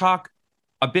have to talk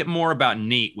a bit more about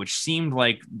Nate, which seemed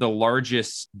like the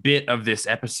largest bit of this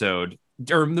episode,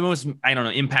 or the most,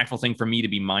 impactful thing for me to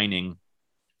be mining.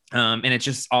 And it's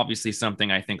just obviously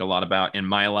something I think a lot about in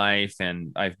my life.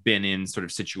 And I've been in sort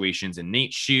of situations in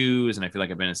Nate's shoes, and I feel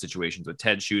like I've been in situations with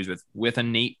Ted's shoes with a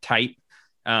Nate type.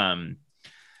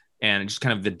 And just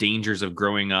kind of the dangers of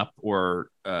growing up or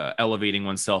elevating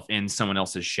oneself in someone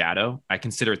else's shadow. I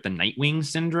consider it the Nightwing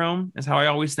syndrome is how I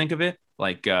always think of it.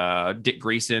 Like Dick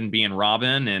Grayson being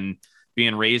Robin and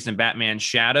being raised in Batman's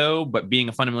shadow, but being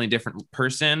a fundamentally different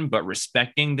person, but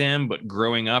respecting them, but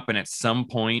growing up. And at some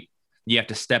point, you have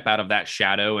to step out of that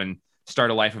shadow and start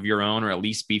a life of your own, or at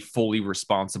least be fully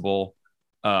responsible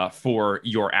for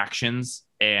your actions,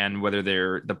 and whether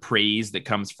they're the praise that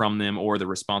comes from them or the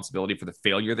responsibility for the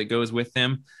failure that goes with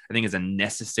them, I think is a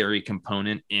necessary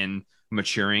component in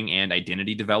maturing and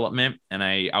identity development. And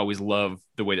I always love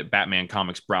the way that Batman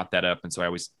comics brought that up. And so I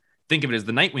always think of it as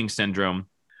the Nightwing syndrome.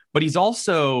 But he's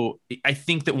also, I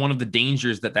think that one of the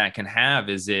dangers that can have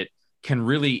is it can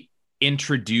really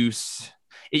introduce,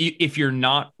 if you're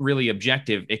not really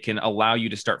objective, it can allow you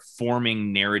to start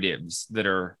forming narratives that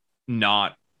are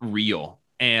not real.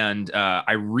 And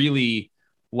I really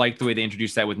like the way they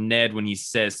introduced that with Ned when he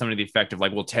says something to the effect of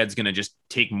like, well, Ted's going to just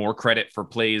take more credit for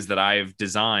plays that I've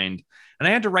designed. And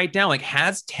I had to write down, like,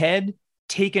 has Ted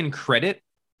taken credit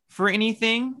for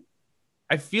anything?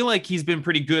 I feel like he's been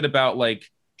pretty good about like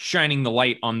shining the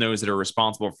light on those that are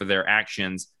responsible for their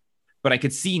actions. But I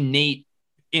could see Nate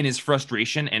in his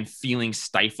frustration and feeling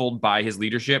stifled by his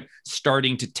leadership,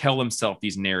 starting to tell himself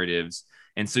these narratives.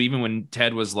 And so even when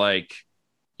Ted was like,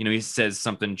 you know, he says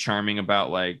something charming about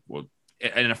like, well,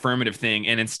 an affirmative thing.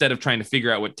 And instead of trying to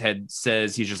figure out what Ted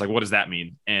says, he's just like, what does that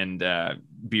mean? And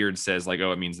Beard says like,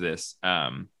 oh, it means this,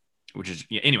 which is,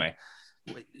 yeah, anyway,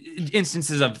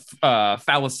 instances of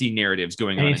fallacy narratives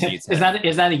going on in Nate's head.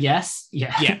 Is that a yes?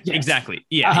 Yeah. Yeah, yes. Exactly.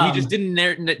 Yeah. He just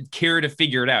didn't care to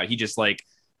figure it out. He just like,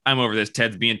 I'm over this.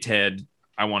 Ted's being Ted.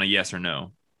 I want a yes or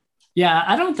no. Yeah,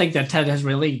 I don't think that Ted has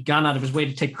really gone out of his way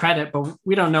to take credit, but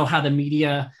we don't know how the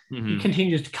media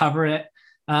continues to cover it.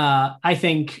 I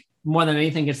think more than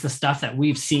anything, it's the stuff that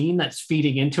we've seen that's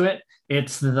feeding into it.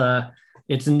 It's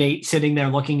Nate sitting there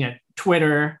looking at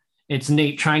Twitter. It's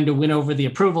Nate trying to win over the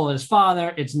approval of his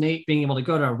father. It's Nate being able to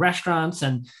go to restaurants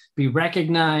and be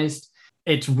recognized.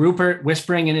 It's Rupert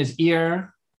whispering in his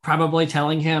ear, probably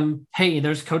telling him, hey,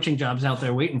 there's coaching jobs out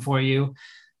there waiting for you.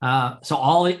 So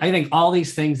I think all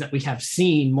these things that we have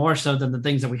seen, more so than the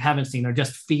things that we haven't seen, are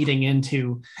just feeding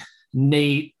into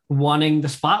Nate wanting the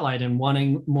spotlight and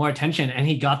wanting more attention. And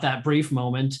he got that brief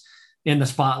moment in the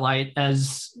spotlight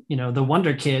as, you know, the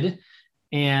Wonder Kid,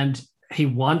 and he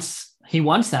wants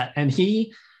that. And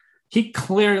he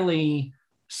clearly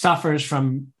suffers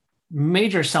from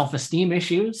major self-esteem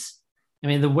issues. I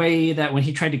mean, the way that when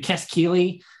he tried to kiss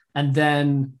Keeley and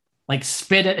then like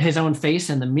spit at his own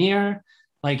face in the mirror,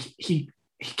 like he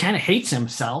kind of hates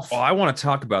himself. Well, I want to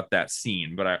talk about that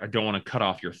scene, but I don't want to cut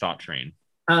off your thought train.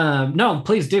 No,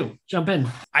 please do jump in.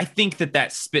 I think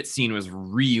that spit scene was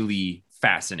really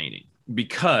fascinating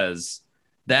because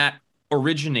that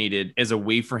originated as a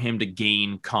way for him to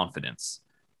gain confidence.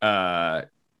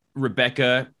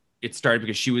 Rebecca, it started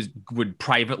because she would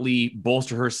privately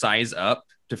bolster her size up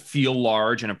to feel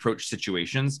large and approach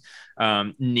situations.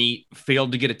 Nate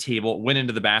failed to get a table, went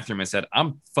into the bathroom and said,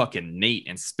 I'm fucking Nate,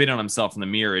 and spit on himself in the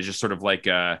mirror is just sort of like,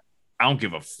 I don't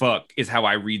give a fuck is how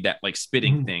I read that like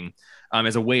spitting thing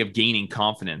as a way of gaining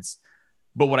confidence.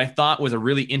 But what I thought was a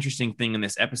really interesting thing in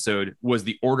this episode was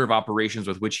the order of operations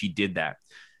with which he did that.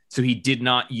 So he did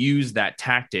not use that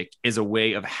tactic as a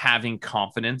way of having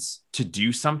confidence to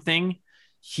do something.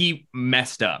 He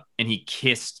messed up and he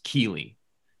kissed Keeley.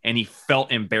 And he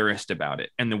felt embarrassed about it.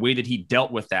 And the way that he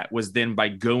dealt with that was then by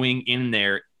going in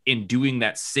there and doing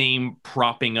that same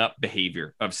propping up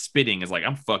behavior of spitting, is like,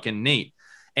 I'm fucking Nate.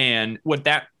 And what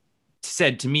that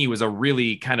said to me was a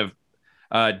really kind of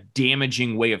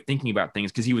damaging way of thinking about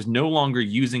things, because he was no longer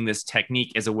using this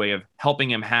technique as a way of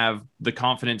helping him have the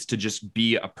confidence to just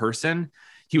be a person.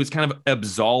 He was kind of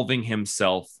absolving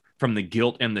himself from the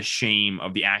guilt and the shame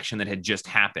of the action that had just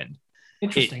happened.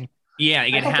 Interesting.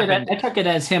 I took it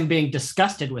as him being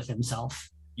disgusted with himself.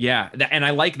 Yeah, and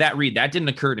I like that read. That didn't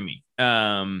occur to me.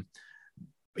 I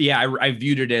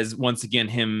viewed it as, once again,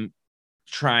 him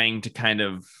trying to kind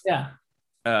of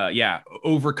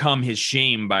overcome his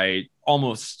shame by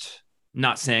almost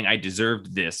not saying I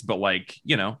deserved this, but when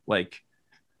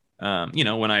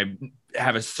I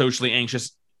have a socially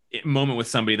anxious moment with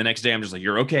somebody, the next day I'm just like,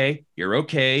 you're okay,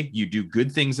 you do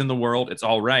good things in the world, it's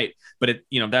all right. But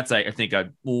that's I think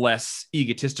a less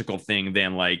egotistical thing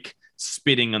than like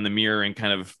spitting on the mirror and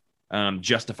kind of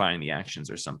justifying the actions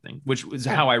or something, which was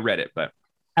how I read it. But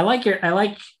I like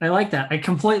that. I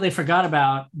completely forgot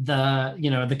about the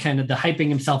kind of the hyping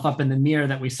himself up in the mirror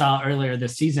that we saw earlier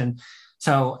this season.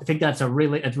 So I think it's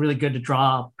really good to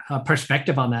draw a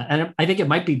perspective on that. And I think it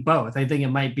might be both. I think it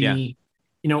might be,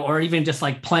 or even just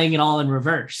like playing it all in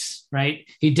reverse, right?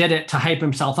 He did it to hype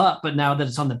himself up, but now that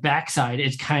it's on the backside,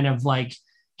 it's kind of like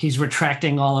he's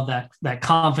retracting all of that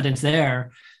confidence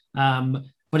there.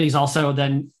 But he's also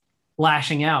then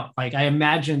lashing out. Like I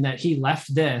imagine that he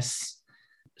left this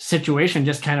situation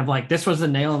just kind of like this was the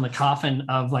nail in the coffin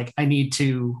of like I need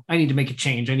to make a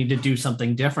change. I need to do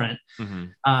something different.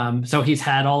 So he's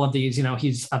had all of these,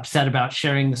 he's upset about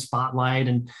sharing the spotlight,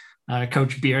 and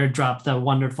Coach Beard dropped the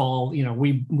wonderful,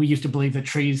 we used to believe that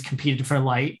trees competed for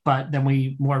light, but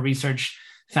then more research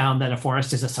found that a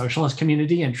forest is a socialist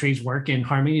community and trees work in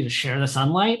harmony to share the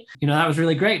sunlight. That was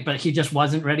really great, but he just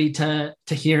wasn't ready to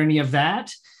hear any of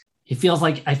that. I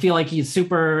feel like he's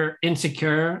super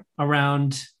insecure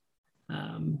around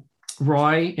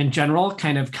Roy in general,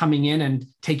 kind of coming in and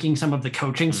taking some of the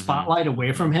coaching spotlight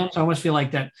away from him. So I almost feel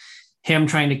like that him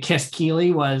trying to kiss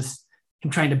Keeley was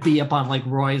him trying to be up on like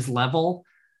Roy's level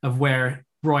of where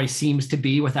Roy seems to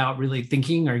be without really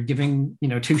thinking or giving,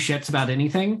 two shits about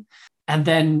anything. And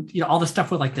then, all the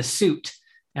stuff with like the suit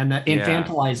and the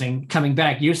infantilizing coming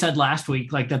back. You said last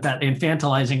week, like that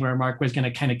infantilizing remark was going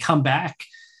to kind of come back.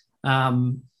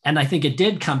 And I think it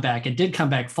did come back. It did come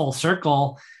back full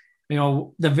circle.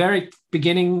 The very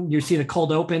beginning, you see the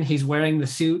cold open, he's wearing the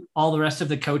suit. All the rest of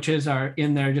the coaches are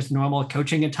in their just normal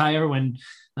coaching attire when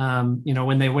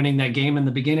they're winning that game in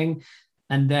the beginning.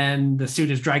 And then the suit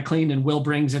is dry cleaned and Will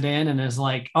brings it in and is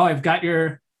like, oh, I've got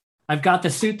the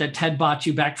suit that Ted bought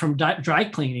you back from dry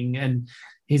cleaning. And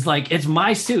he's like, it's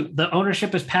my suit. The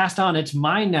ownership is passed on. It's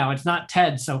mine now. It's not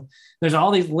Ted's. So there's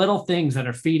all these little things that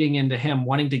are feeding into him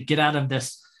wanting to get out of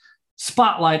this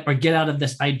spotlight or get out of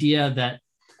this idea that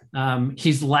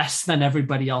he's less than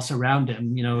everybody else around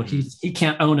him. He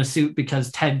can't own a suit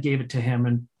because Ted gave it to him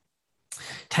and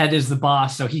Ted is the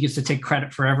boss. So he gets to take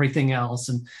credit for everything else.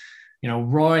 And,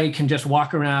 Roy can just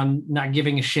walk around not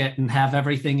giving a shit and have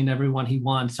everything and everyone he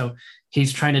wants. So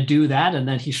he's trying to do that. And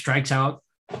then he strikes out,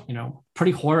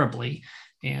 pretty horribly.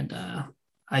 And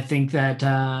I think that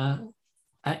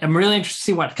I'm really interested to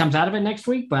see what comes out of it next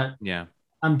week, but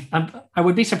I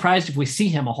would be surprised if we see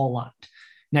him a whole lot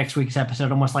next week's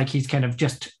episode, almost like he's kind of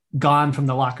just gone from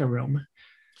the locker room,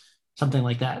 something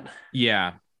like that.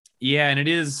 Yeah. And it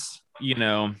is,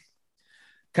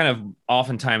 kind of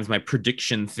oftentimes my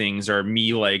prediction things are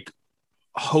me like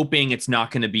hoping it's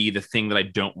not going to be the thing that I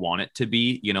don't want it to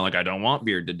be, like I don't want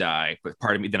Beard to die, but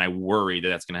part of me, then I worry that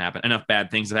that's going to happen. Enough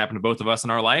bad things have happened to both of us in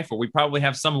our life, or we probably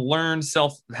have some learned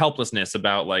helplessness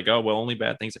about like, oh, well, only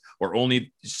bad things, or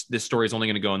only this story is only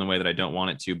going to go in the way that I don't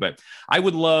want it to. But I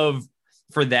would love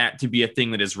for that to be a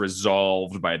thing that is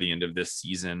resolved by the end of this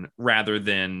season, rather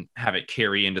than have it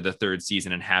carry into the third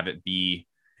season and have it be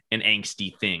an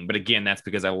angsty thing. But again, that's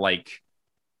because I like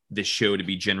this show to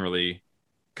be generally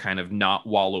kind of not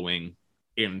wallowing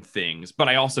in things, but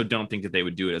I also don't think that they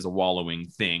would do it as a wallowing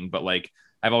thing. But like,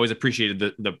 I've always appreciated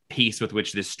the pace with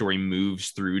which this story moves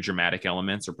through dramatic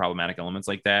elements or problematic elements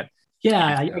like that.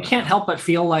 Yeah. I can't help but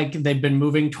feel like they've been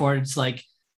moving towards like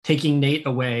taking Nate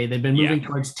away. They've been moving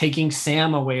towards taking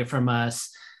Sam away from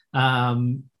us. They've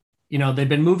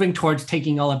been moving towards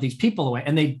taking all of these people away,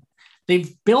 and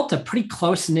they've built a pretty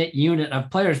close-knit unit of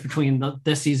players between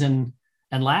this season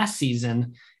and last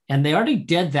season. And they already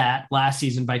did that last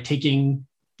season by taking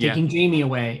Jamie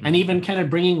away and even kind of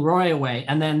bringing Roy away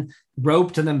and then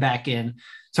roped them back in.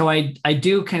 So I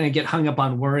do kind of get hung up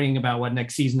on worrying about what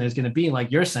next season is going to be,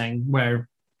 like you're saying, where,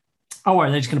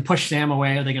 are they just going to push Sam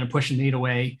away? Are they going to push Nate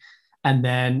away? And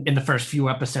then in the first few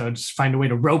episodes, find a way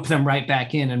to rope them right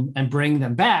back in and bring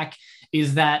them back?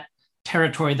 Is that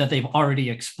territory that they've already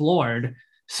explored?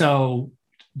 So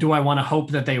do I want to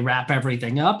hope that they wrap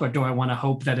everything up, or do I want to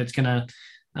hope that it's going to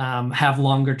have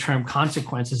longer term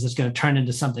consequences? It's going to turn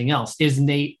into something else. Is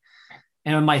Nate,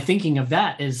 and my thinking of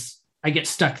that is I get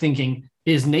stuck thinking,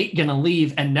 is Nate going to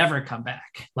leave and never come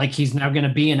back? Like he's now going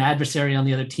to be an adversary on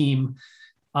the other team,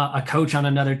 a coach on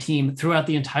another team throughout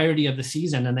the entirety of the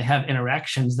season. And they have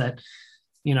interactions that,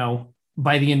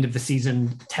 by the end of the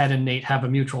season, Ted and Nate have a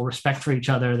mutual respect for each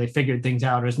other. They figured things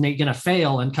out. Or is Nate going to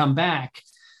fail and come back?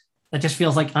 That just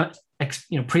feels like,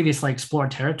 previously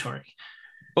explored territory.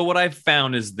 But what I've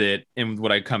found is that, and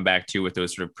what I come back to with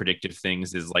those sort of predictive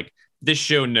things is like, this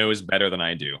show knows better than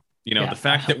I do. The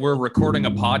fact that we're recording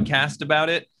a podcast about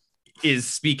it is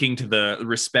speaking to the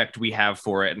respect we have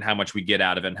for it and how much we get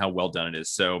out of it and how well done it is.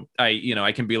 So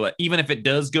I can be like, even if it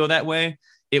does go that way,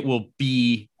 it will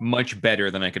be much better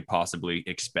than I could possibly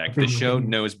expect. The show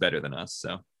knows better than us.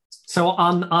 So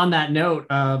on that note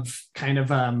of kind of,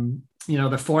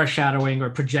 the foreshadowing or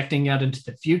projecting out into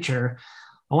the future,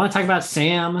 I want to talk about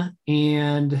Sam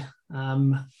and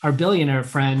our billionaire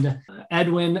friend,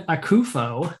 Edwin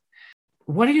Akufo.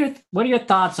 What are your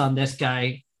thoughts on this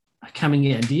guy coming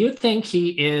in? Do you think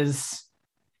he's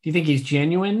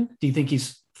genuine? Do you think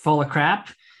he's full of crap?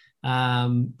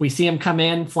 We see him come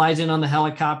in, flies in on the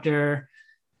helicopter,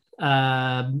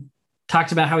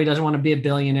 talks about how he doesn't want to be a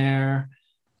billionaire,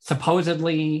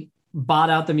 supposedly bought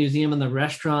out the museum and the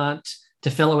restaurant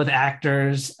to fill it with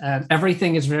actors.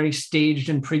 Everything is very staged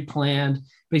and pre-planned,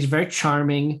 but he's very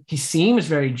charming. He seems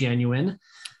very genuine.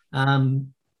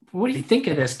 What do you think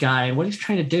of this guy and what he's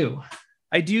trying to do?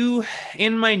 I do.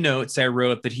 In my notes, I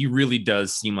wrote that he really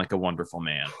does seem like a wonderful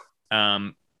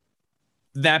man.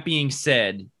 That being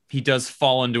said, he does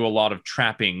fall into a lot of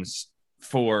trappings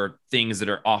for things that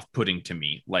are off-putting to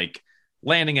me, like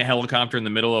landing a helicopter in the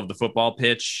middle of the football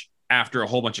pitch after a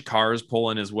whole bunch of cars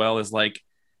pull in as well is like,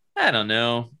 I don't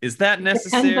know. Is that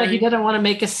necessary? That he didn't want to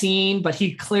make a scene, but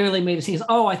he clearly made a scene.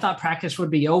 Oh, I thought practice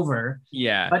would be over.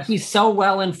 Yeah. But he's so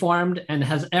well informed and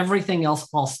has everything else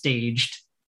all staged.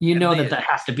 That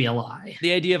has to be a lie.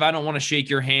 The idea of I don't want to shake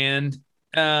your hand.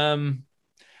 That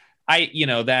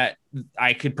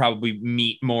I could probably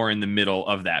meet more in the middle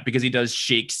of that because he does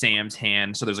shake Sam's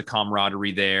hand. So there's a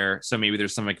camaraderie there. So maybe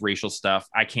there's some like racial stuff.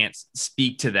 I can't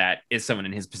speak to that as someone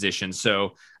in his position.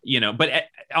 So, but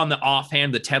on the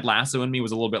offhand, the Ted Lasso in me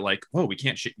was a little bit like, oh, we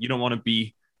can't, you don't want to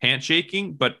be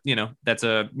handshaking, but that's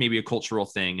maybe a cultural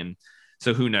thing. And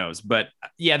so who knows, but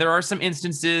yeah, there are some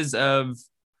instances of,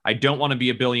 I don't want to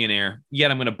be a billionaire yet.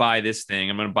 I'm going to buy this thing.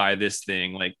 I'm going to buy this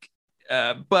thing.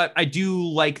 But I do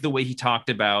like the way he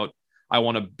talked about, I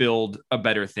want to build a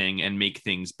better thing and make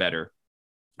things better.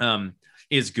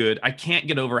 Is good. I can't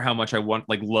get over how much I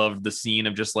loved the scene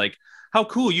of just like, how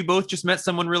cool. You both just met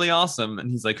someone really awesome. And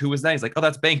he's like, who was that? He's like, oh,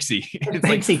 that's Banksy.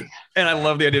 Banksy. And I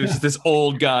love the idea. It's just this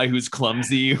old guy who's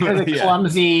clumsy.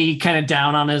 Clumsy, kind of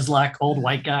down on his luck, old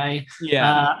white guy.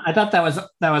 Yeah. I thought that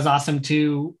was awesome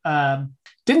too.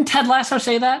 Didn't Ted Lasso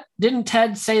say that? Didn't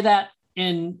Ted say that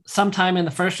in sometime in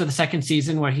the first or the second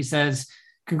season where he says,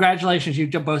 congratulations, you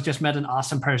both just met an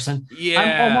awesome person? Yeah.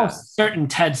 I'm almost certain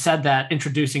Ted said that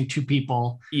introducing two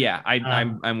people. Yeah,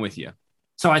 I'm with you.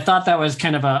 So I thought that was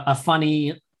kind of a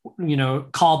funny,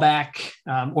 callback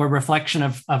or reflection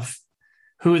of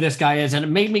who this guy is. And it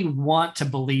made me want to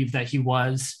believe that he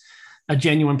was a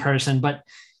genuine person. But,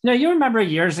 you remember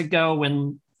years ago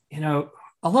when, a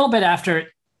little bit after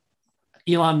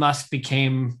Elon Musk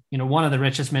became, one of the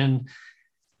richest men,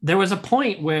 there was a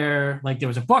point where there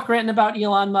was a book written about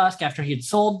Elon Musk after he had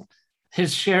sold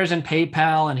his shares in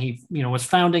PayPal and he, was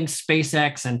founding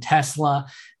SpaceX and Tesla,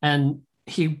 and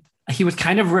he was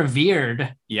kind of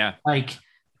revered. Yeah.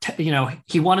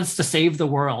 He wants to save the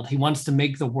world. He wants to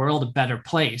make the world a better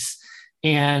place.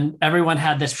 And everyone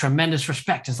had this tremendous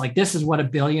respect. It's like, this is what a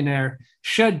billionaire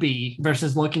should be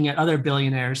versus looking at other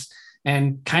billionaires,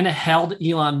 and kind of held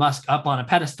Elon Musk up on a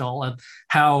pedestal of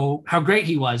how great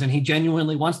he was. And he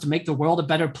genuinely wants to make the world a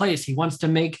better place. He wants to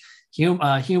make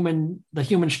the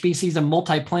human species a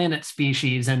multi-planet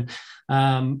species, and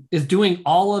is doing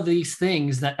all of these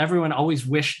things that everyone always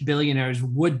wished billionaires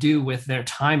would do with their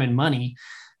time and money.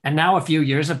 And now a few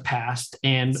years have passed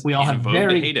and we all have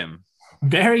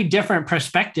very different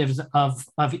perspectives of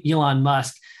Elon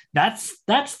Musk. That's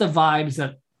the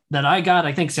vibes that I got.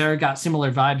 I think Sarah got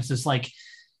similar vibes. It's like,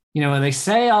 they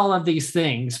say all of these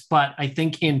things, but I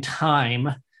think in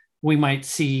time we might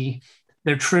see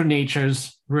their true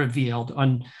natures revealed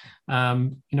on,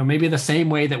 maybe the same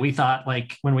way that we thought,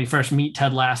 when we first meet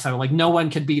Ted Lasso, no one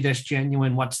could be this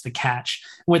genuine. What's the catch?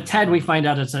 With Ted, we find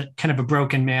out it's a kind of a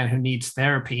broken man who needs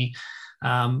therapy.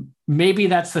 Maybe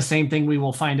that's the same thing we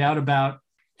will find out about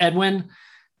Edwin,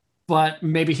 but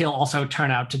maybe he'll also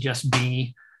turn out to just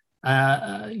be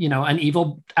an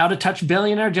evil, out of touch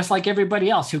billionaire, just like everybody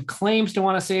else, who claims to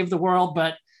want to save the world,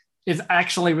 but is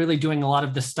actually really doing a lot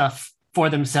of this stuff for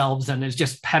themselves and is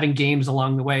just having games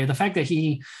along the way. The fact that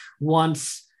he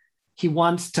wants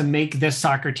to make this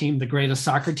soccer team the greatest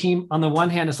soccer team, on the one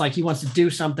hand, it's like he wants to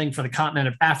do something for the continent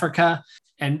of Africa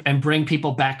and bring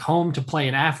people back home to play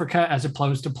in Africa, as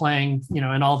opposed to playing,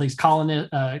 in all these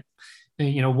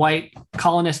white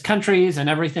colonist countries and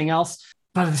everything else.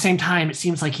 But at the same time, it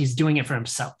seems like he's doing it for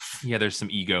himself. Yeah, there's some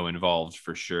ego involved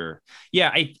for sure.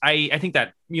 Yeah, I think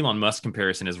that Elon Musk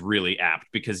comparison is really apt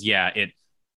because, it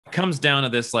comes down to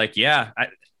this,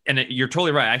 you're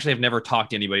totally right. Actually, I've never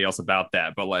talked to anybody else about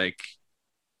that. But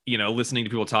listening to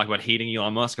people talk about hating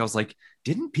Elon Musk, I was like,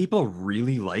 didn't people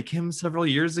really like him several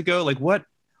years ago? Like what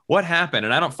happened?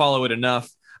 And I don't follow it enough.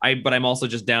 But I'm also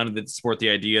just down to support the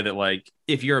idea that like,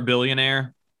 if you're a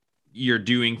billionaire, you're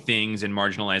doing things and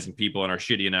marginalizing people and are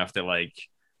shitty enough that like,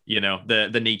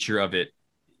 the nature of it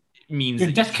means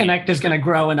your disconnect is going to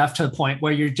grow enough to the point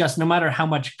where you're just, no matter how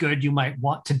much good you might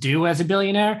want to do as a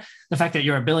billionaire, the fact that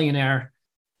you're a billionaire,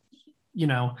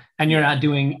 and you're not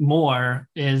doing more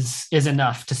is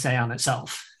enough to say on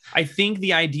itself. I think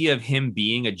the idea of him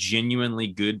being a genuinely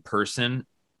good person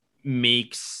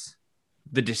makes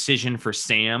the decision for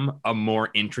Sam a more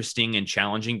interesting and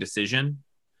challenging decision.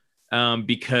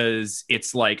 Because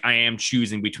it's like, I am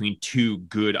choosing between two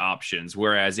good options.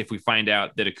 Whereas if we find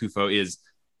out that Akufo is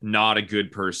not a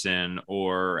good person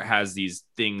or has these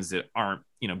things that aren't,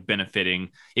 benefiting,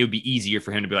 it would be easier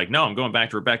for him to be like, no, I'm going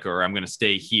back to Rebecca, or I'm going to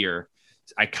stay here.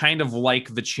 I kind of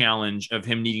like the challenge of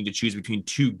him needing to choose between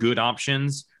two good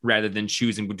options rather than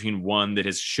choosing between one that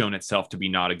has shown itself to be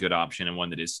not a good option and one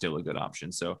that is still a good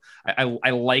option. So I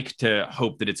like to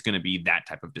hope that it's going to be that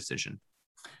type of decision.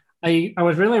 I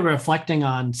was really reflecting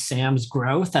on Sam's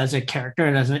growth as a character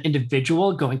and as an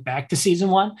individual going back to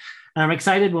season 1. And I'm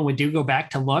excited when we do go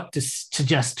back to look to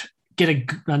just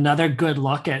get another good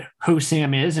look at who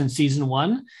Sam is in season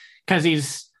 1, because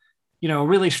he's,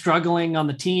 really struggling on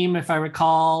the team, if I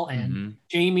recall. And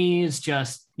Jamie is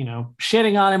just,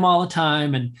 shitting on him all the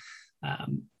time. And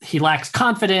he lacks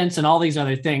confidence and all these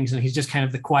other things. And he's just kind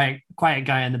of the quiet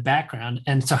guy in the background.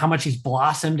 And so how much he's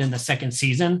blossomed in the second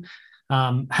season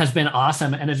has been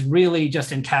awesome, and is really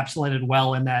just encapsulated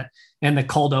well in the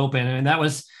cold open. And that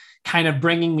was kind of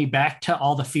bringing me back to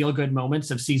all the feel good moments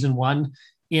of season 1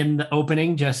 in the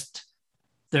opening. Just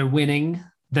they're winning.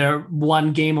 They're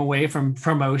one game away from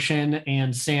promotion,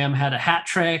 and Sam had a hat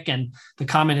trick, and the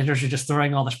commentators are just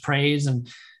throwing all this praise, and,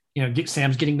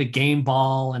 Sam's getting the game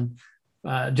ball, and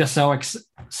just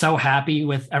so happy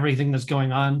with everything that's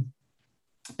going on.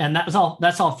 And that's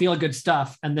all feel good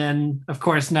stuff. And then of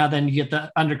course, then you get the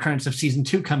undercurrents of season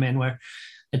 2 come in, where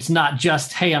it's not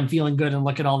just, hey, I'm feeling good and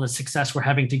look at all the success we're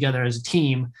having together as a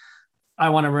team. I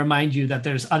want to remind you that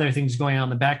there's other things going on in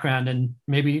the background, and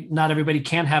maybe not everybody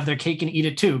can have their cake and eat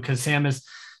it too. Because Sam is,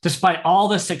 despite all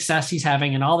the success he's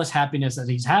having and all this happiness that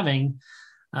he's having,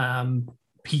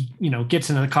 he, gets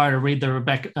into the car to read the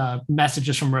Rebecca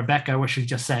messages from Rebecca, where she's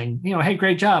just saying, hey,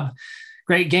 great job,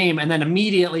 great game. And then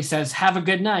immediately says, have a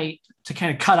good night, to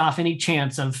kind of cut off any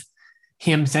chance of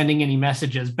him sending any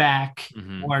messages back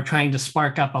or trying to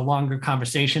spark up a longer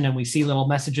conversation. And we see little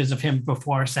messages of him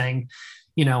before saying,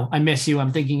 I miss you,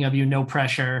 I'm thinking of you, no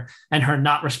pressure, and her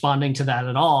not responding to that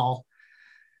at all.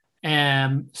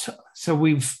 And so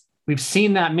we've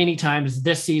seen that many times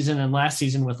this season and last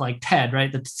season with like Ted,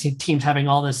 right? The team's having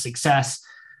all this success,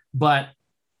 but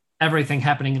everything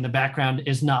happening in the background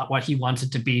is not what he wants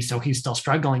it to be. So he's still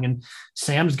struggling, and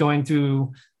Sam's going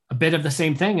through a bit of the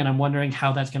same thing. And I'm wondering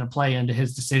how that's going to play into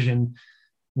his decision,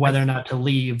 whether or not to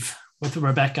leave with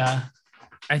Rebecca.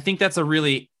 I think that's a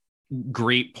really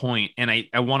great point. And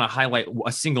I want to highlight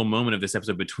a single moment of this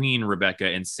episode between Rebecca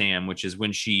and Sam, which is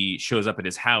when she shows up at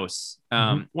his house.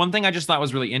 One thing I just thought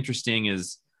was really interesting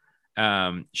is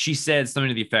she said something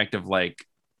to the effect of like,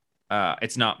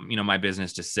 it's not, my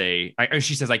business to say,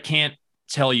 she says, I can't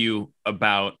tell you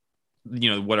about,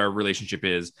 what our relationship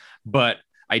is, but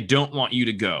I don't want you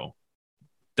to go, ...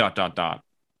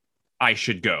 I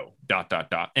should go, ...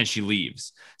 And she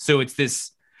leaves. So it's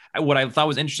this, what I thought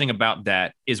was interesting about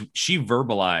that is she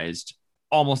verbalized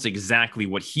almost exactly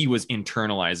what he was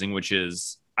internalizing, which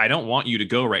is, I don't want you to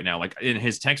go right now. Like in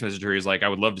his text message to her, he's like, I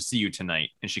would love to see you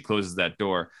tonight. And she closes that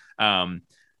door.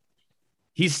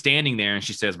 He's standing there and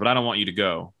she says, but I don't want you to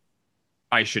go.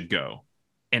 I should go.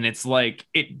 And it's like,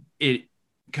 it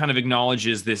kind of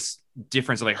acknowledges this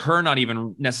difference of like her not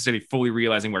even necessarily fully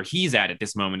realizing where he's at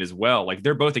this moment as well. Like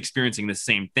they're both experiencing the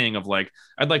same thing of like,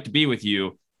 I'd like to be with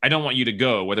you. I don't want you to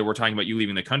go, whether we're talking about you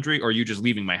leaving the country or you just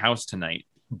leaving my house tonight.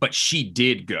 But she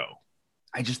did go.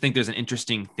 I just think there's an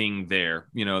interesting thing there.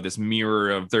 This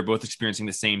mirror of they're both experiencing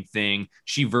the same thing.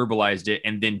 She verbalized it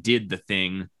and then did the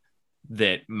thing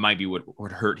that might be what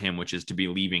would hurt him, which is to be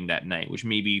leaving that night, which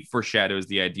maybe foreshadows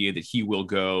the idea that he will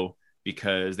go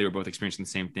because they were both experiencing the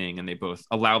same thing and they both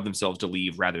allowed themselves to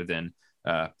leave rather than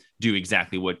do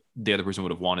exactly what the other person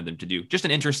would have wanted them to do. Just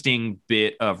an interesting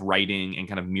bit of writing and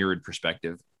kind of mirrored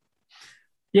perspective.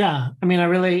 Yeah. I mean,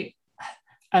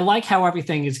 I like how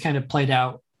everything is kind of played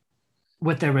out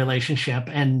with their relationship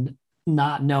and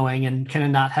not knowing and kind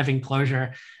of not having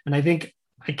closure. And I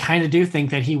kind of do think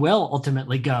that he will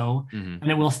ultimately go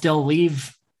and it will still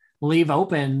leave leave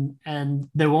open, and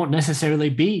there won't necessarily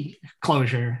be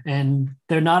closure. And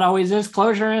there not always is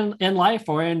closure in life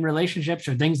or in relationships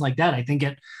or things like that. I think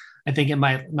it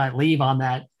might leave on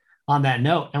that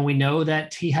note. And we know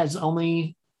that he has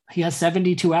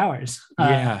 72 hours.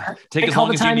 Take as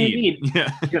long as you need.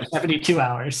 Yeah. 72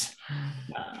 hours,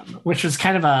 which was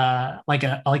kind of like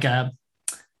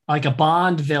a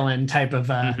Bond villain type of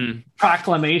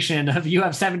proclamation of, you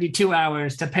have 72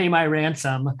 hours to pay my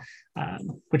ransom,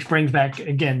 which brings back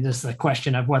again just the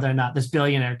question of whether or not this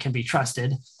billionaire can be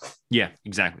trusted. Yeah,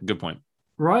 exactly. Good point.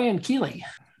 Roy and Keeley.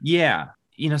 Yeah.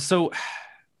 So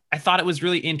I thought it was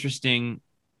really interesting.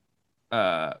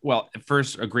 Well, at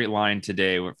first, a great line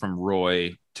today from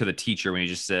Roy to the teacher when he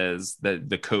just says that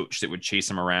the coach that would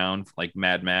chase him around like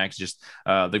Mad Max, just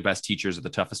the best teachers are the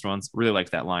toughest ones. Really like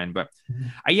that line. But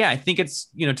I think it's,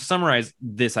 to summarize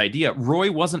this idea,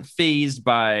 Roy wasn't fazed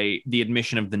by the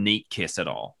admission of the Nate kiss at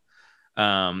all.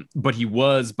 But he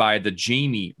was by the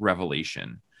Jamie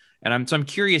revelation. And I'm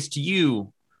curious to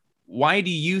you, why do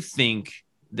you think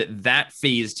that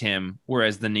fazed him,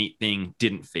 whereas the Nate thing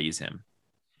didn't faze him?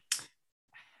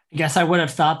 I guess I would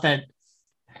have thought that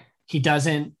he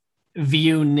doesn't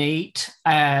view Nate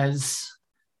as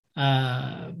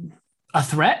a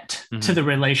threat to the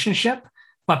relationship,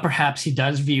 but perhaps he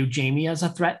does view Jamie as a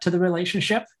threat to the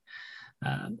relationship.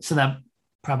 So that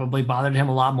probably bothered him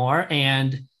a lot more.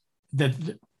 And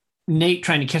the Nate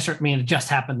trying to kiss her, it just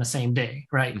happened the same day,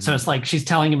 right? Mm-hmm. So it's like she's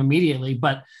telling him immediately,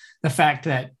 but the fact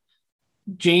that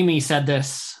Jamie said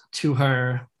this to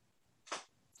her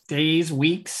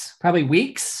weeks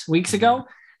ago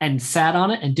and sat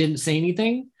on it and didn't say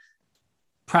anything,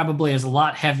 probably is a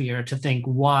lot heavier to think,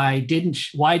 why did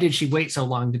she wait so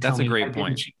long to tell me? That's a great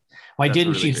point. Why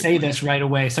didn't she say this right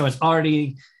away? So he's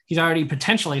already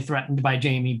potentially threatened by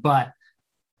Jamie, but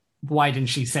why didn't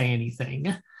she say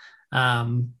anything?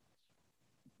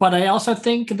 But I also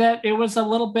think that it was a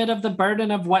little bit of the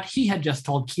burden of what he had just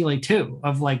told Keeley too,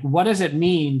 of like, what does it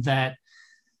mean that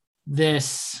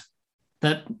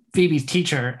Phoebe's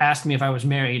teacher asked me if I was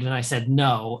married and I said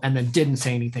no, and then didn't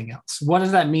say anything else? What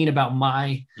does that mean about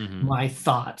my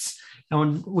thoughts? And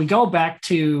when we go back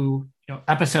to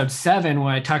episode 7,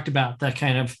 where I talked about the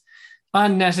kind of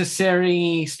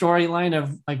unnecessary storyline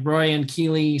of like Roy and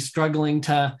Keeley struggling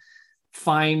to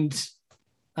find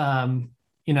some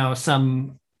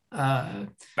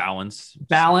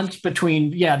balance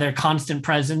between their constant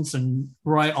presence and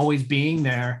Roy always being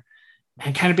there,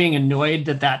 and kind of being annoyed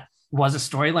that was a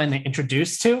storyline they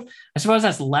introduced to. I suppose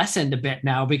that's lessened a bit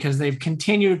now because they've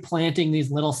continued planting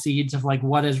these little seeds of like,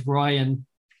 where is Roy and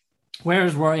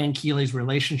Keeley's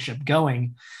relationship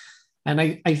going? And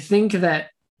I think that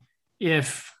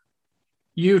if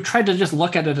you try to just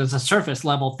look at it as a surface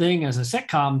level thing, as a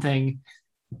sitcom thing,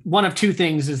 one of two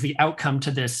things is the outcome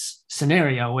to this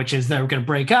scenario, which is they're going to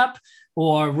break up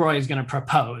or Roy is going to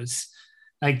propose.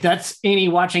 Like, that's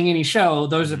watching any show,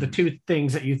 those are the two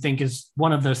things that you think is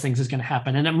one of those things is going to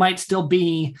happen. And it might still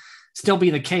be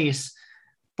the case.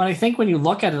 But I think when you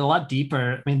look at it a lot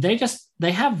deeper,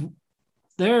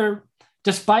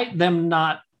 despite them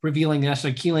not revealing this,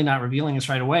 or Keeley not revealing this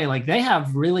right away, like they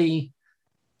have really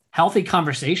healthy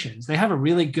conversations. They have a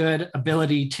really good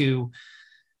ability to,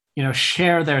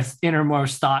 share their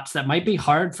innermost thoughts that might be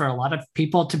hard for a lot of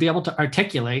people to be able to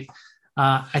articulate.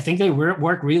 I think they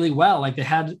work really well. Like they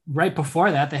had right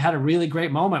before that, they had a really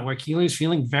great moment where Keeley was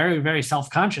feeling very, very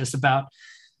self-conscious about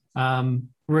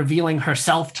revealing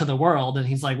herself to the world. And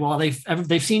he's like, well,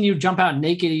 they've seen you jump out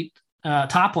naked,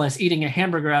 topless, eating a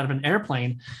hamburger out of an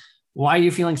airplane. Why are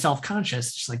you feeling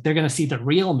self-conscious? Just like, they're going to see the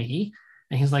real me.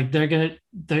 And he's like, the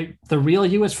real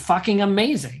you is fucking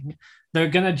amazing. They're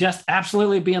going to just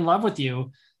absolutely be in love with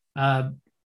you.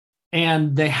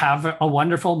 And they have a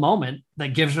wonderful moment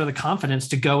that gives her the confidence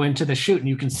to go into the shoot. And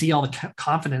you can see all the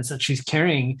confidence that she's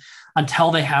carrying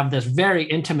until they have this very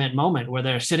intimate moment where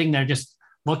they're sitting there just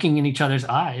looking in each other's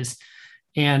eyes.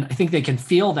 And I think they can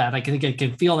feel that. I think they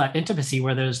can feel that intimacy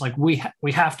where there's like, we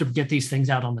have to get these things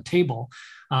out on the table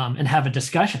and have a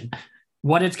discussion.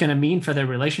 What it's going to mean for their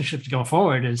relationship to go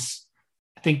forward is,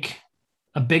 I think,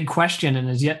 a big question and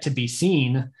is yet to be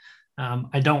seen.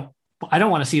 I don't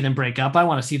want to see them break up. I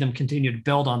want to see them continue to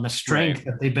build on the strength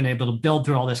that they've been able to build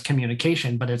through all this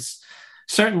communication, but it's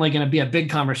certainly going to be a big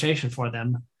conversation for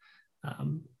them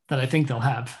that I think they'll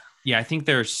have. Yeah, I think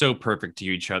they're so perfect to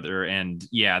each other. And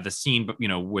yeah, the scene,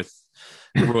 with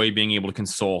Roy being able to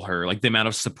console her, like the amount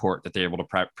of support that they're able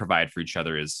to provide for each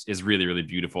other is really, really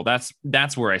beautiful.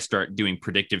 That's where I start doing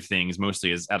predictive things,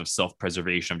 mostly as out of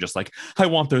self-preservation. I'm just like, I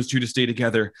want those two to stay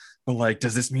together, but like,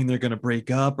 does this mean they're going to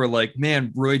break up? Or like,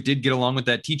 man, Roy did get along with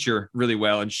that teacher really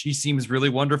well, and she seems really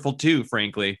wonderful too,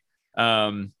 frankly.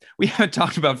 We haven't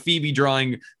talked about Phoebe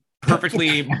drawing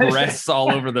perfectly breasts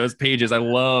all over those pages. I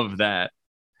love that.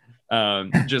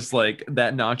 Just like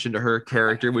that notch into her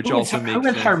character, which makes sense.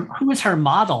 Who is her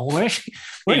model? Where is she?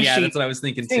 That's what I was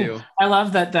thinking too. I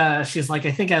love that she's like,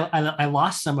 I think I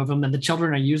lost some of them, and the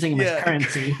children are using them as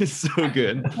currency. It's so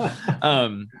good.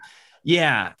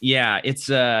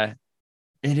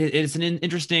 It's an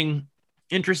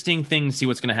interesting thing to see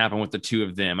what's going to happen with the two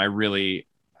of them. I really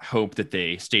hope that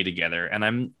they stay together, and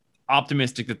I'm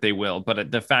optimistic that they will.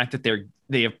 But the fact that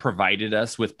they have provided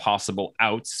us with possible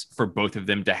outs for both of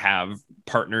them to have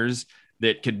partners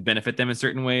that could benefit them in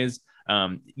certain ways,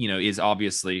 is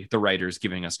obviously the writers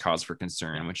giving us cause for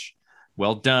concern, which,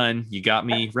 well done. You got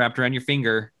me wrapped around your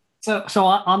finger. So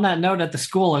on that note, at the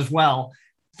school as well,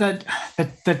 the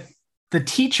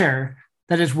teacher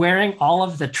that is wearing all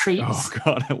of the treats. Oh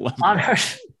God, I love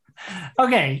that.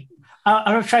 Okay.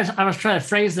 I was trying to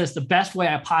phrase this the best way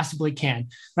I possibly can,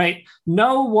 right?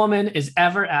 No woman is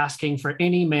ever asking for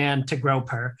any man to grope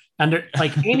her under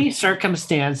like any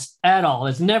circumstance at all.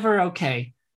 It's never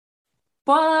okay.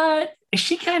 But is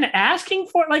she kind of asking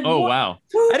for it? Like, oh, wow.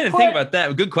 I didn't think about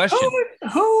that. Good question.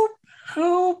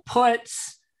 Who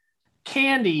puts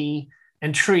candy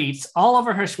and treats all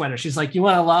over her sweater? She's like, you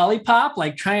want a lollipop?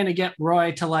 Like trying to get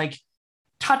Roy to like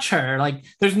touch her. Like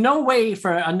there's no way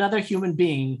for another human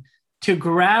being to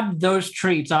grab those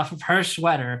treats off of her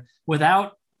sweater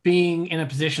without being in a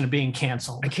position of being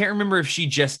canceled. I can't remember if she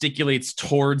gesticulates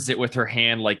towards it with her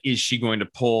hand. Like, is she going to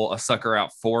pull a sucker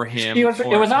out for him? It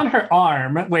was on her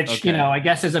arm, which, I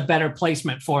guess is a better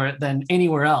placement for it than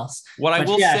anywhere else. I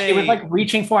will say, she was like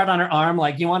reaching for it on her arm.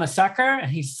 Like, you want a sucker? And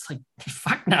he's like,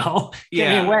 fuck no,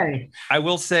 get me away. I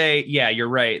will say, yeah, you're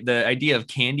right. The idea of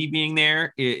candy being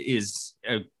there is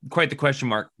quite the question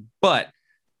mark, but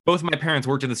both my parents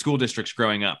worked in the school districts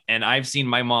growing up, and I've seen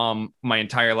my mom my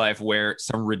entire life wear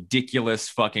some ridiculous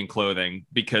fucking clothing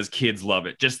because kids love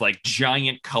it. Just like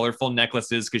giant colorful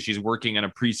necklaces because she's working in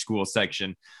a preschool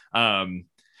section.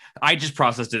 I just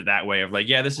processed it that way of like,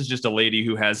 yeah, this is just a lady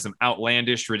who has some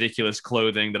outlandish, ridiculous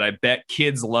clothing that I bet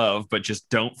kids love, but just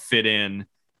don't fit in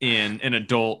an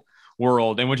adult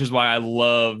world. And which is why I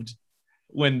loved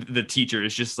when the teacher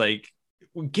is just like,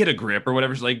 get a grip or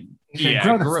whatever. It's like,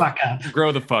 yeah,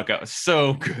 grow the fuck up.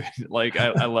 So good. Like,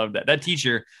 I love that. That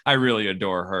teacher, I really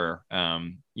adore her.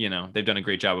 They've done a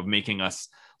great job of making us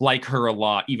like her a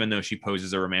lot, even though she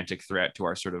poses a romantic threat to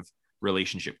our sort of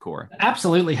relationship core.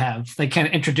 Absolutely have. They kind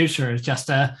of introduce her as just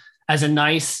as a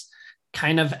nice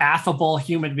kind of affable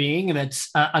human being that's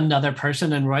another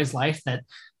person in Roy's life that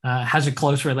has a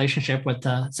close relationship with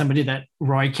somebody that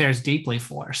Roy cares deeply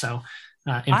for. So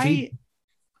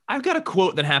I've got a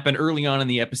quote that happened early on in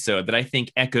the episode that I think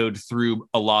echoed through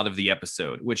a lot of the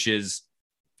episode, which is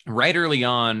right early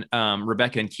on.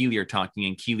 Rebecca and Keeley are talking,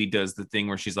 and Keeley does the thing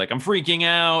where she's like, I'm freaking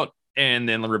out. And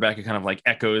then Rebecca kind of like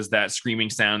echoes that screaming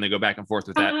sound. They go back and forth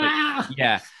with that. But,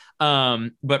 yeah.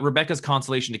 But Rebecca's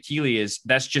consolation to Keeley is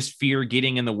that's just fear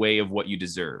getting in the way of what you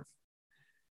deserve.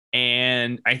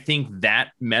 And I think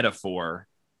that metaphor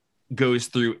goes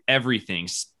through everything,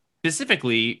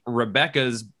 specifically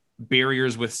Rebecca's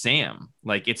barriers with Sam.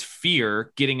 Like, it's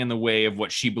fear getting in the way of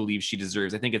what she believes she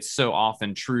deserves. I think it's so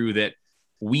often true that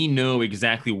we know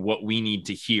exactly what we need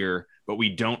to hear, but we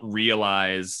don't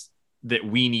realize that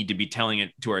we need to be telling it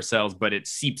to ourselves, but it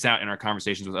seeps out in our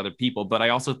conversations with other people. But I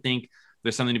also think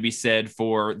there's something to be said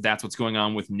for that's what's going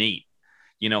on with Nate.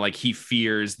 Like, he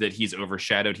fears that he's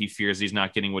overshadowed. He fears he's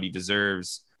not getting what he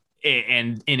deserves.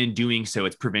 And in doing so,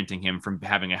 it's preventing him from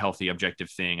having a healthy,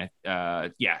 objective thing. I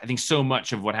think so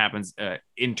much of what happens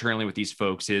internally with these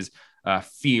folks is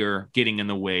fear getting in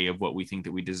the way of what we think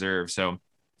that we deserve. So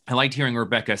I liked hearing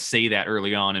Rebecca say that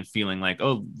early on and feeling like,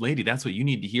 oh, lady, that's what you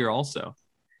need to hear also.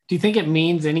 Do you think it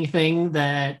means anything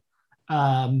that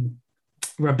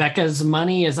Rebecca's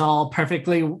money is all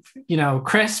perfectly,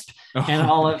 crisp, and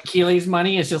all of Keeley's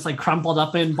money is just like crumpled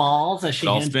up in balls as she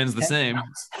all spins the same?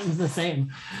 Spins the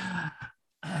same.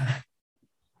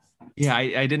 Yeah,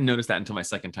 I didn't notice that until my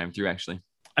second time through, actually.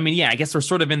 I mean, yeah, I guess we're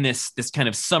sort of in this kind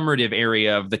of summative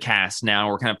area of the cast now.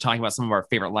 We're kind of talking about some of our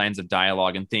favorite lines of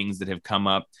dialogue and things that have come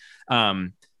up.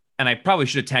 And I probably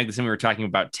should have tagged this in. We were talking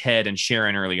about Ted and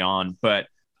Sharon early on, but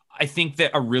I think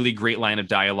that a really great line of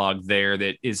dialogue there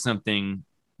that is something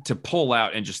to pull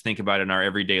out and just think about in our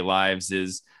everyday lives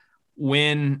is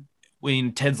when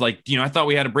Ted's like, I thought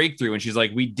we had a breakthrough, and she's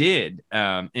like, we did.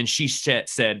 And she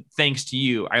said, thanks to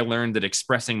you, I learned that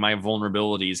expressing my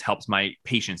vulnerabilities helps my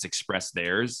patients express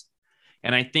theirs.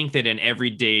 And I think that in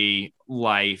everyday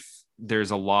life,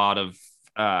 there's a lot of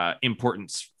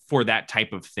importance for that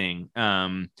type of thing.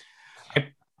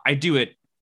 I do it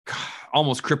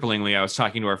almost cripplingly. I was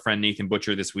talking to our friend Nathan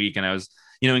Butcher this week, and I was,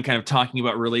 and kind of talking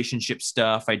about relationship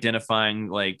stuff, identifying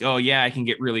like, oh yeah, I can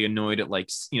get really annoyed at like,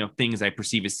 things I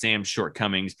perceive as Sam's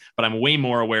shortcomings, but I'm way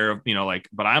more aware of,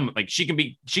 but I'm like, she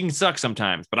can suck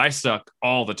sometimes, but I suck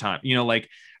all the time.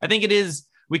 I think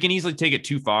we can easily take it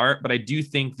too far, but I do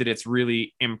think that it's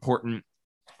really important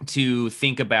to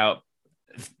think about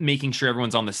making sure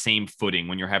everyone's on the same footing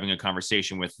when you're having a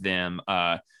conversation with them.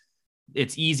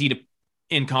 It's easy to,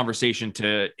 in conversation,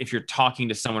 to, if you're talking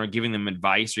to someone or giving them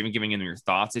advice or even giving them your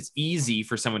thoughts, it's easy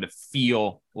for someone to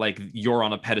feel like you're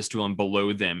on a pedestal and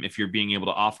below them if you're being able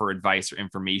to offer advice or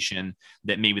information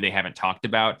that maybe they haven't talked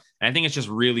about. And I think it's just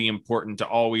really important to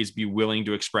always be willing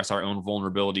to express our own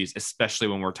vulnerabilities, especially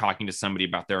when we're talking to somebody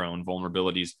about their own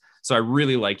vulnerabilities. So I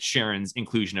really liked Sharon's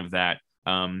inclusion of that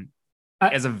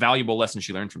as a valuable lesson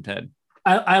she learned from Ted.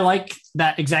 I like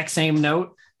that exact same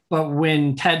note, but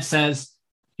when Ted says,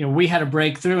 we had a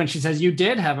breakthrough, and she says, you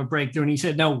did have a breakthrough. And he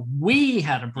said, no, we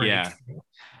had a breakthrough. Yeah.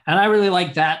 And I really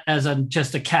like that as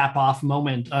just a cap off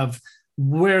moment of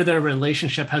where their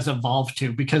relationship has evolved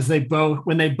to, because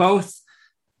when they both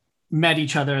met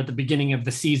each other at the beginning of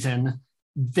the season,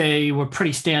 they were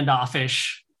pretty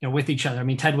standoffish, with each other. I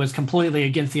mean, Ted was completely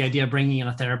against the idea of bringing in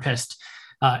a therapist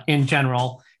in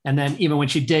general. And then even when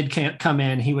she did come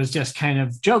in, he was just kind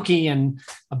of jokey and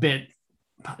a bit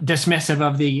dismissive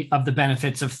of the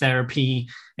benefits of therapy,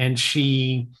 and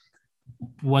she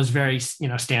was very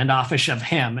standoffish of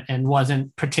him and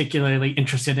wasn't particularly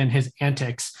interested in his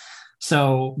antics.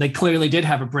 So they clearly did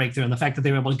have a breakthrough, and the fact that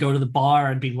they were able to go to the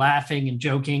bar and be laughing and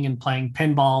joking and playing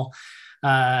pinball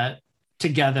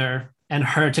together, and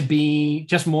her to be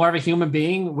just more of a human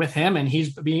being with him, and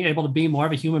he's being able to be more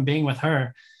of a human being with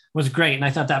her, was great. And I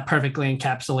thought that perfectly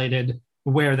encapsulated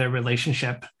where their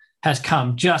relationship has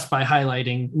come, just by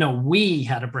highlighting, no, we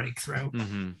had a breakthrough.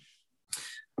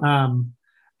 Mm-hmm.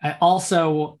 I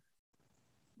also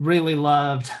really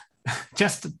loved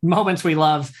just moments we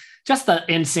love, just the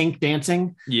NSYNC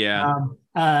dancing. Yeah.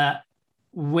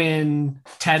 When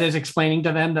Ted is explaining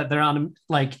to them that they're on,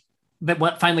 like, that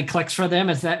what finally clicks for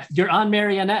them is that you're on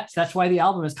Marionettes. That's why the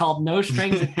album is called No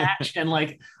Strings Attached. And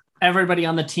like everybody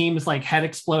on the team is like head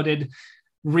exploded,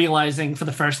 realizing for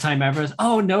the first time ever,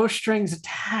 oh, no strings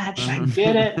attached. I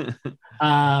get it.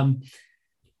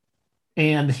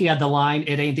 And he had the line,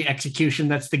 it ain't the execution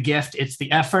that's the gift, it's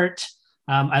the effort.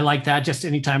 I like that, just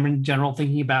anytime in general,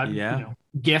 thinking about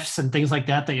gifts and things like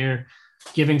that you're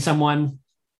giving someone.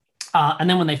 And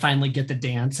then when they finally get the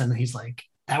dance and he's like,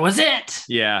 that was it.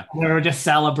 Yeah. Or just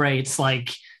celebrates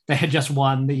like they had just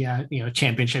won the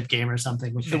championship game or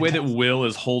something. The way that Will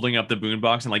is holding up the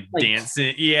boombox and like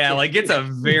dancing. Yeah, like it's a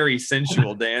very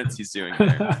sensual dance he's doing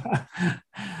there.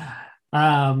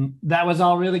 That was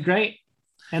all really great.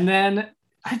 And then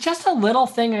just a little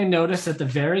thing I noticed at the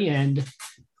very end,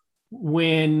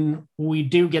 when we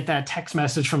do get that text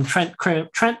message from Trent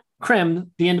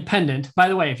Krim, The Independent. By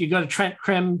the way, if you go to Trent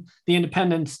Krim, The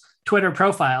Independent's Twitter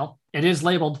profile, it is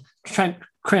labeled Trent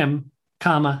Krim,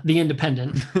 The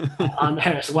Independent on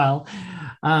there as well.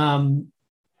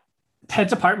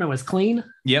 Ted's apartment was clean.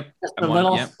 Yep. Just a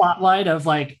little spotlight of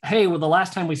like, hey, well, the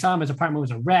last time we saw him, his apartment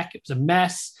was a wreck. It was a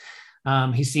mess.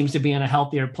 He seems to be in a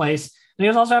healthier place. And he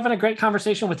was also having a great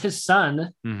conversation with his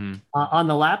son on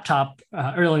the laptop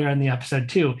earlier in the episode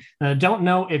too. And I don't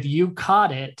know if you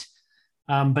caught it,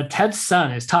 but Ted's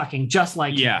son is talking just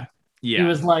like him. Yeah. He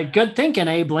was like, good thinking,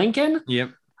 Abe Lincoln.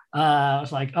 Yep. I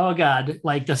was like, oh God,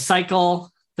 like the cycle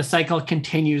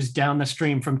continues down the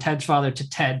stream from Ted's father to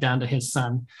Ted down to his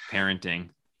son. Parenting.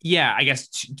 Yeah, I guess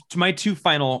to my two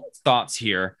final thoughts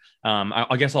here.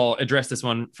 I guess I'll address this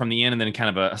one from the end and then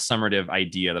kind of a summative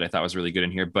idea that I thought was really good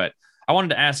in here. But I wanted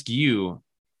to ask you,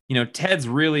 Ted's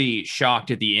really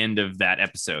shocked at the end of that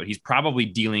episode. He's probably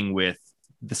dealing with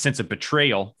the sense of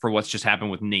betrayal for what's just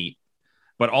happened with Nate,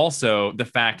 but also the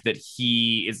fact that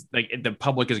he is like, the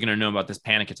public is going to know about this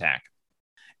panic attack.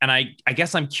 And I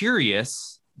guess I'm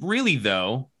curious, really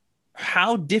though,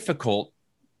 how difficult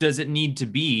does it need to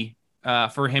be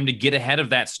for him to get ahead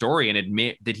of that story and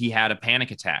admit that he had a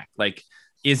panic attack? Like,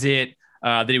 is it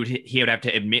that he would have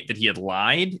to admit that he had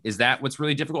lied? Is that what's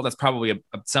really difficult? That's probably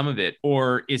some of it.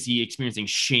 Or is he experiencing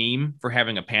shame for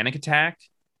having a panic attack?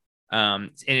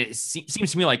 And it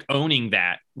seems to me like owning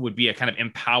that would be a kind of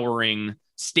empowering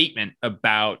statement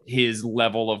about his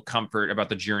level of comfort about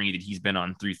the journey that he's been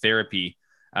on through therapy.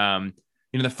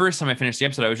 The first time I finished the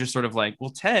episode, I was just sort of like, well,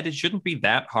 Ted, it shouldn't be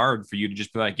that hard for you to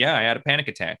just be like, yeah, I had a panic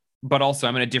attack. But also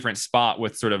I'm in a different spot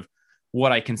with sort of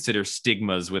what I consider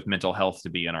stigmas with mental health to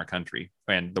be in our country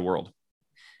and the world.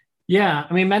 Yeah.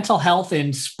 I mean, mental health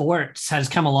in sports has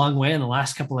come a long way in the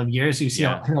last couple of years. You see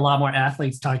a lot more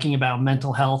athletes talking about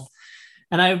mental health.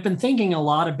 And I've been thinking a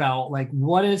lot about like,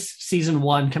 what is season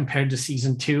 1 compared to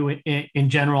season 2 in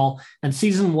general? And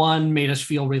season 1 made us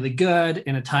feel really good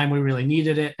in a time we really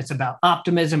needed it. It's about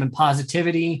optimism and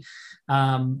positivity.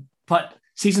 But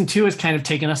season 2 has kind of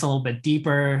taken us a little bit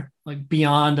deeper, like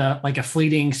beyond a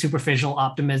fleeting superficial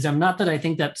optimism. Not that I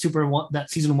think that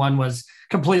season 1 was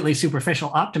completely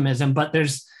superficial optimism, but there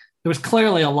was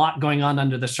clearly a lot going on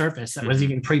under the surface that was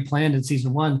even pre-planned in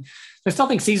season 1. I still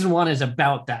think season 1 is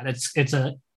about that. It's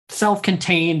a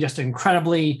self-contained, just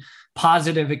incredibly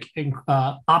positive,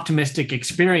 optimistic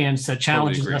experience that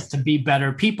challenges us to be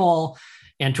better people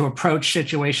and to approach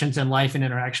situations in life and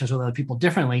interactions with other people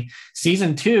differently.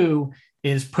 Season 2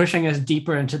 is pushing us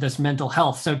deeper into this mental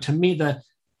health. So to me,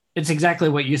 it's exactly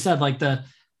what you said, like the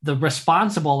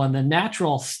responsible and the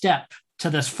natural step to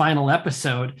this final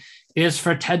episode is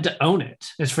for Ted to own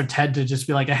it, is for Ted to just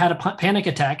be like, I had a panic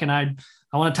attack and I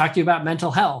want to talk to you about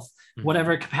mental health,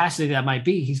 whatever capacity that might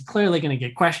be. He's clearly going to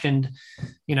get questioned,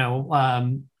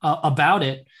 about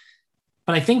it.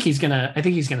 But I think he's going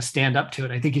to stand up to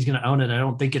it. I think he's going to own it. I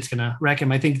don't think it's going to wreck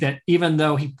him. I think that even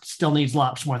though he still needs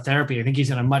lots more therapy, I think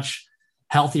he's in a much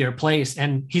healthier place.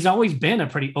 And he's always been a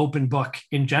pretty open book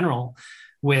in general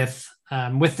with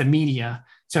the media.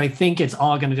 So I think it's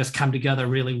all going to just come together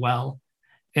really well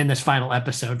in this final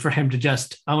episode for him to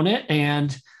just own it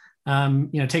and,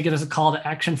 take it as a call to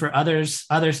action for others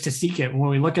to seek it. When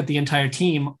we look at the entire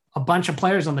team, a bunch of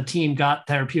players on the team got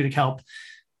therapeutic help,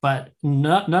 but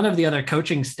none of the other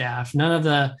coaching staff, none of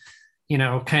the,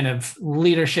 kind of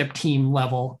leadership team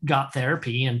level got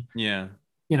therapy. And,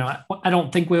 I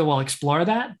don't think we will explore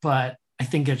that, but I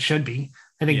think it should be.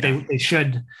 I think they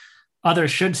should,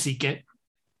 others should seek it.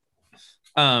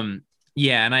 And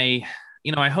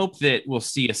I hope that we'll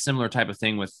see a similar type of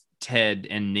thing with Ted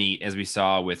and Nate as we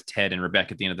saw with Ted and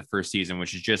Rebecca at the end of the first season,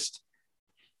 which is just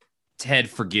Ted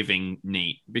forgiving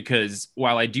Nate. Because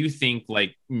while I do think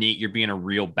like, Nate, you're being a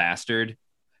real bastard,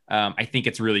 I think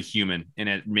it's really human and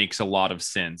it makes a lot of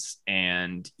sense.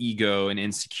 And ego and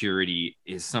insecurity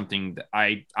is something that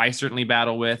I certainly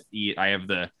battle with. I have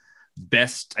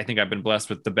I think I've been blessed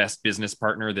with the best business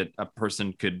partner that a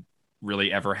person could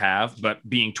really ever have, but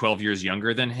being 12 years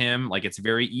younger than him, like it's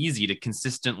very easy to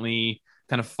consistently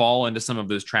kind of fall into some of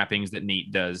those trappings that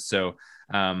Nate does. So,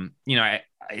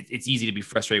 it's easy to be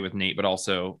frustrated with Nate, but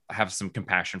also have some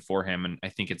compassion for him. And I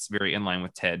think it's very in line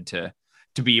with Ted to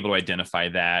be able to identify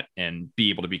that and be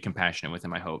able to be compassionate with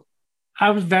him, I hope. I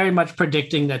was very much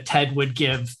predicting that Ted would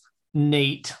give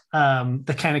Nate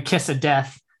the kind of kiss of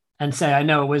death and say, I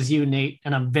know it was you, Nate,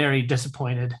 and I'm very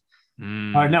disappointed.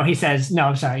 Or no, he says, no,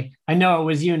 I'm sorry. I know it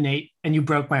was you, Nate, and you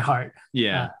broke my heart.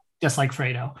 Yeah. Just like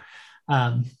Fredo.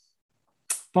 But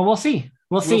we'll see.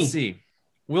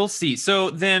 We'll see.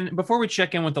 So then before we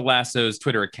check in with the Lasso's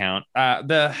Twitter account,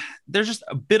 there's just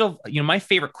a bit of, my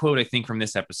favorite quote, I think, from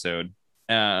this episode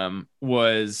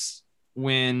was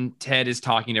when Ted is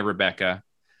talking to Rebecca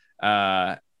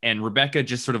and Rebecca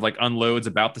just sort of like unloads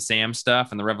about the Sam stuff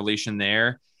and the revelation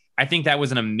there. I think that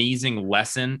was an amazing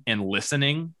lesson in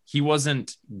listening. He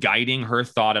wasn't guiding her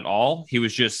thought at all. He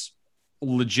was just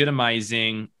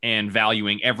legitimizing and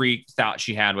valuing every thought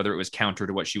she had, whether it was counter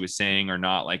to what she was saying or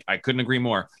not. Like, I couldn't agree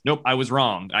more. Nope, I was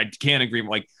wrong. I can't agree.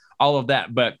 Like all of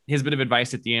that. But his bit of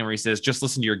advice at the end where he says, just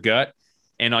listen to your gut.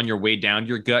 And on your way down to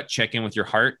your gut, check in with your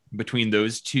heart. Between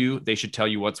those two, they should tell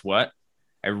you what's what.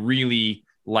 I really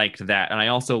liked that. And I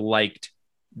also liked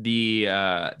the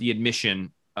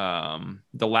admission,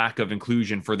 the lack of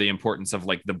inclusion for the importance of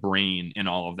like the brain in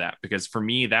all of that, because for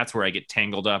me, that's where I get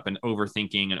tangled up in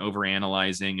overthinking and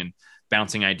overanalyzing and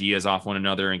bouncing ideas off one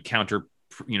another and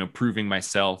proving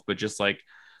myself. But just like,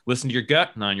 listen to your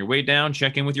gut, and on your way down,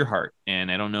 check in with your heart.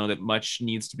 And I don't know that much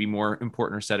needs to be more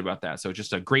important or said about that. So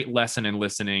just a great lesson in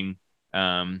listening,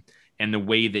 and the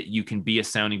way that you can be a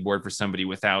sounding board for somebody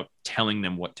without telling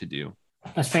them what to do.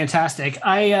 That's fantastic.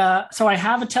 So I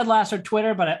have a Ted Lasso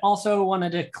Twitter, but I also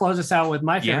wanted to close us out with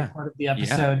my favorite part of the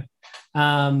episode.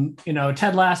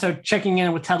 Ted Lasso, checking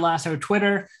in with Ted Lasso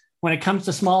Twitter. When it comes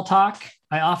to small talk,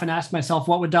 I often ask myself,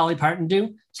 what would Dolly Parton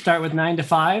do? Start with 9 to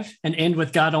 5 and end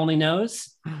with God only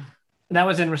knows. that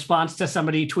was in response to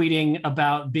somebody tweeting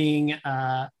about being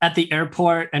at the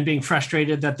airport and being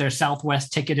frustrated that their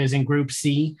Southwest ticket is in Group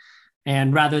C.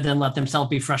 And rather than let themselves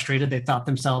be frustrated, they thought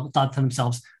to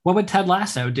themselves, what would Ted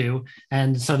Lasso do?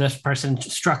 And so this person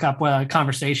struck up a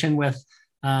conversation with,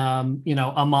 a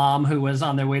mom who was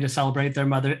on their way to celebrate their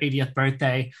mother's 80th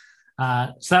birthday.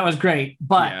 So that was great.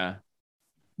 But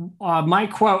my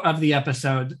quote of the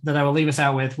episode that I will leave us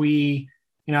out with,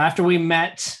 after we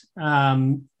met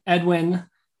Edwin,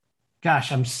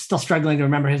 gosh, I'm still struggling to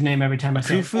remember his name every time I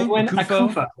say it. Edwin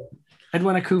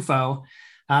Akufo.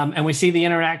 And we see the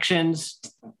interactions.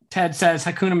 Ted says,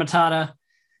 Hakuna Matata.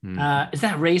 Is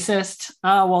that racist?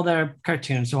 Oh, well, they're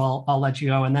cartoons, so I'll let you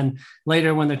go. And then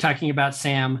later when they're talking about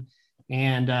Sam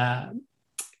and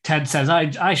Ted says,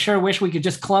 I sure wish we could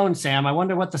just clone Sam. I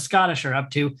wonder what the Scottish are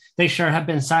up to. They sure have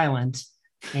been silent.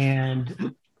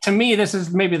 And to me, this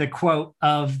is maybe the quote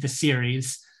of the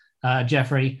series,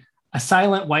 Jeffrey. A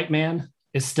silent white man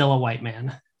is still a white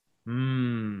man.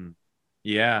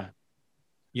 Yeah.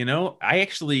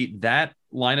 That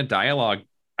line of dialogue,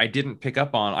 I didn't pick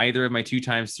up on either of my 2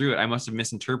 times through it. I must have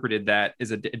misinterpreted that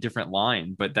as a different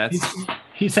line, but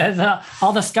he says,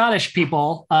 all the Scottish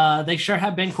people, they sure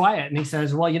have been quiet. And he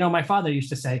says, well, my father used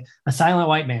to say a silent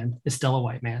white man is still a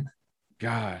white man.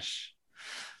 Gosh.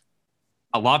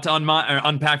 A lot to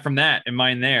unpack from that in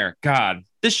mine there. God,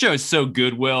 this show is so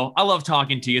good, Will. I love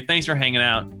talking to you. Thanks for hanging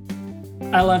out.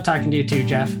 I love talking to you too,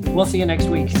 Jeff. We'll see you next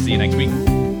week. See you next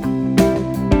week.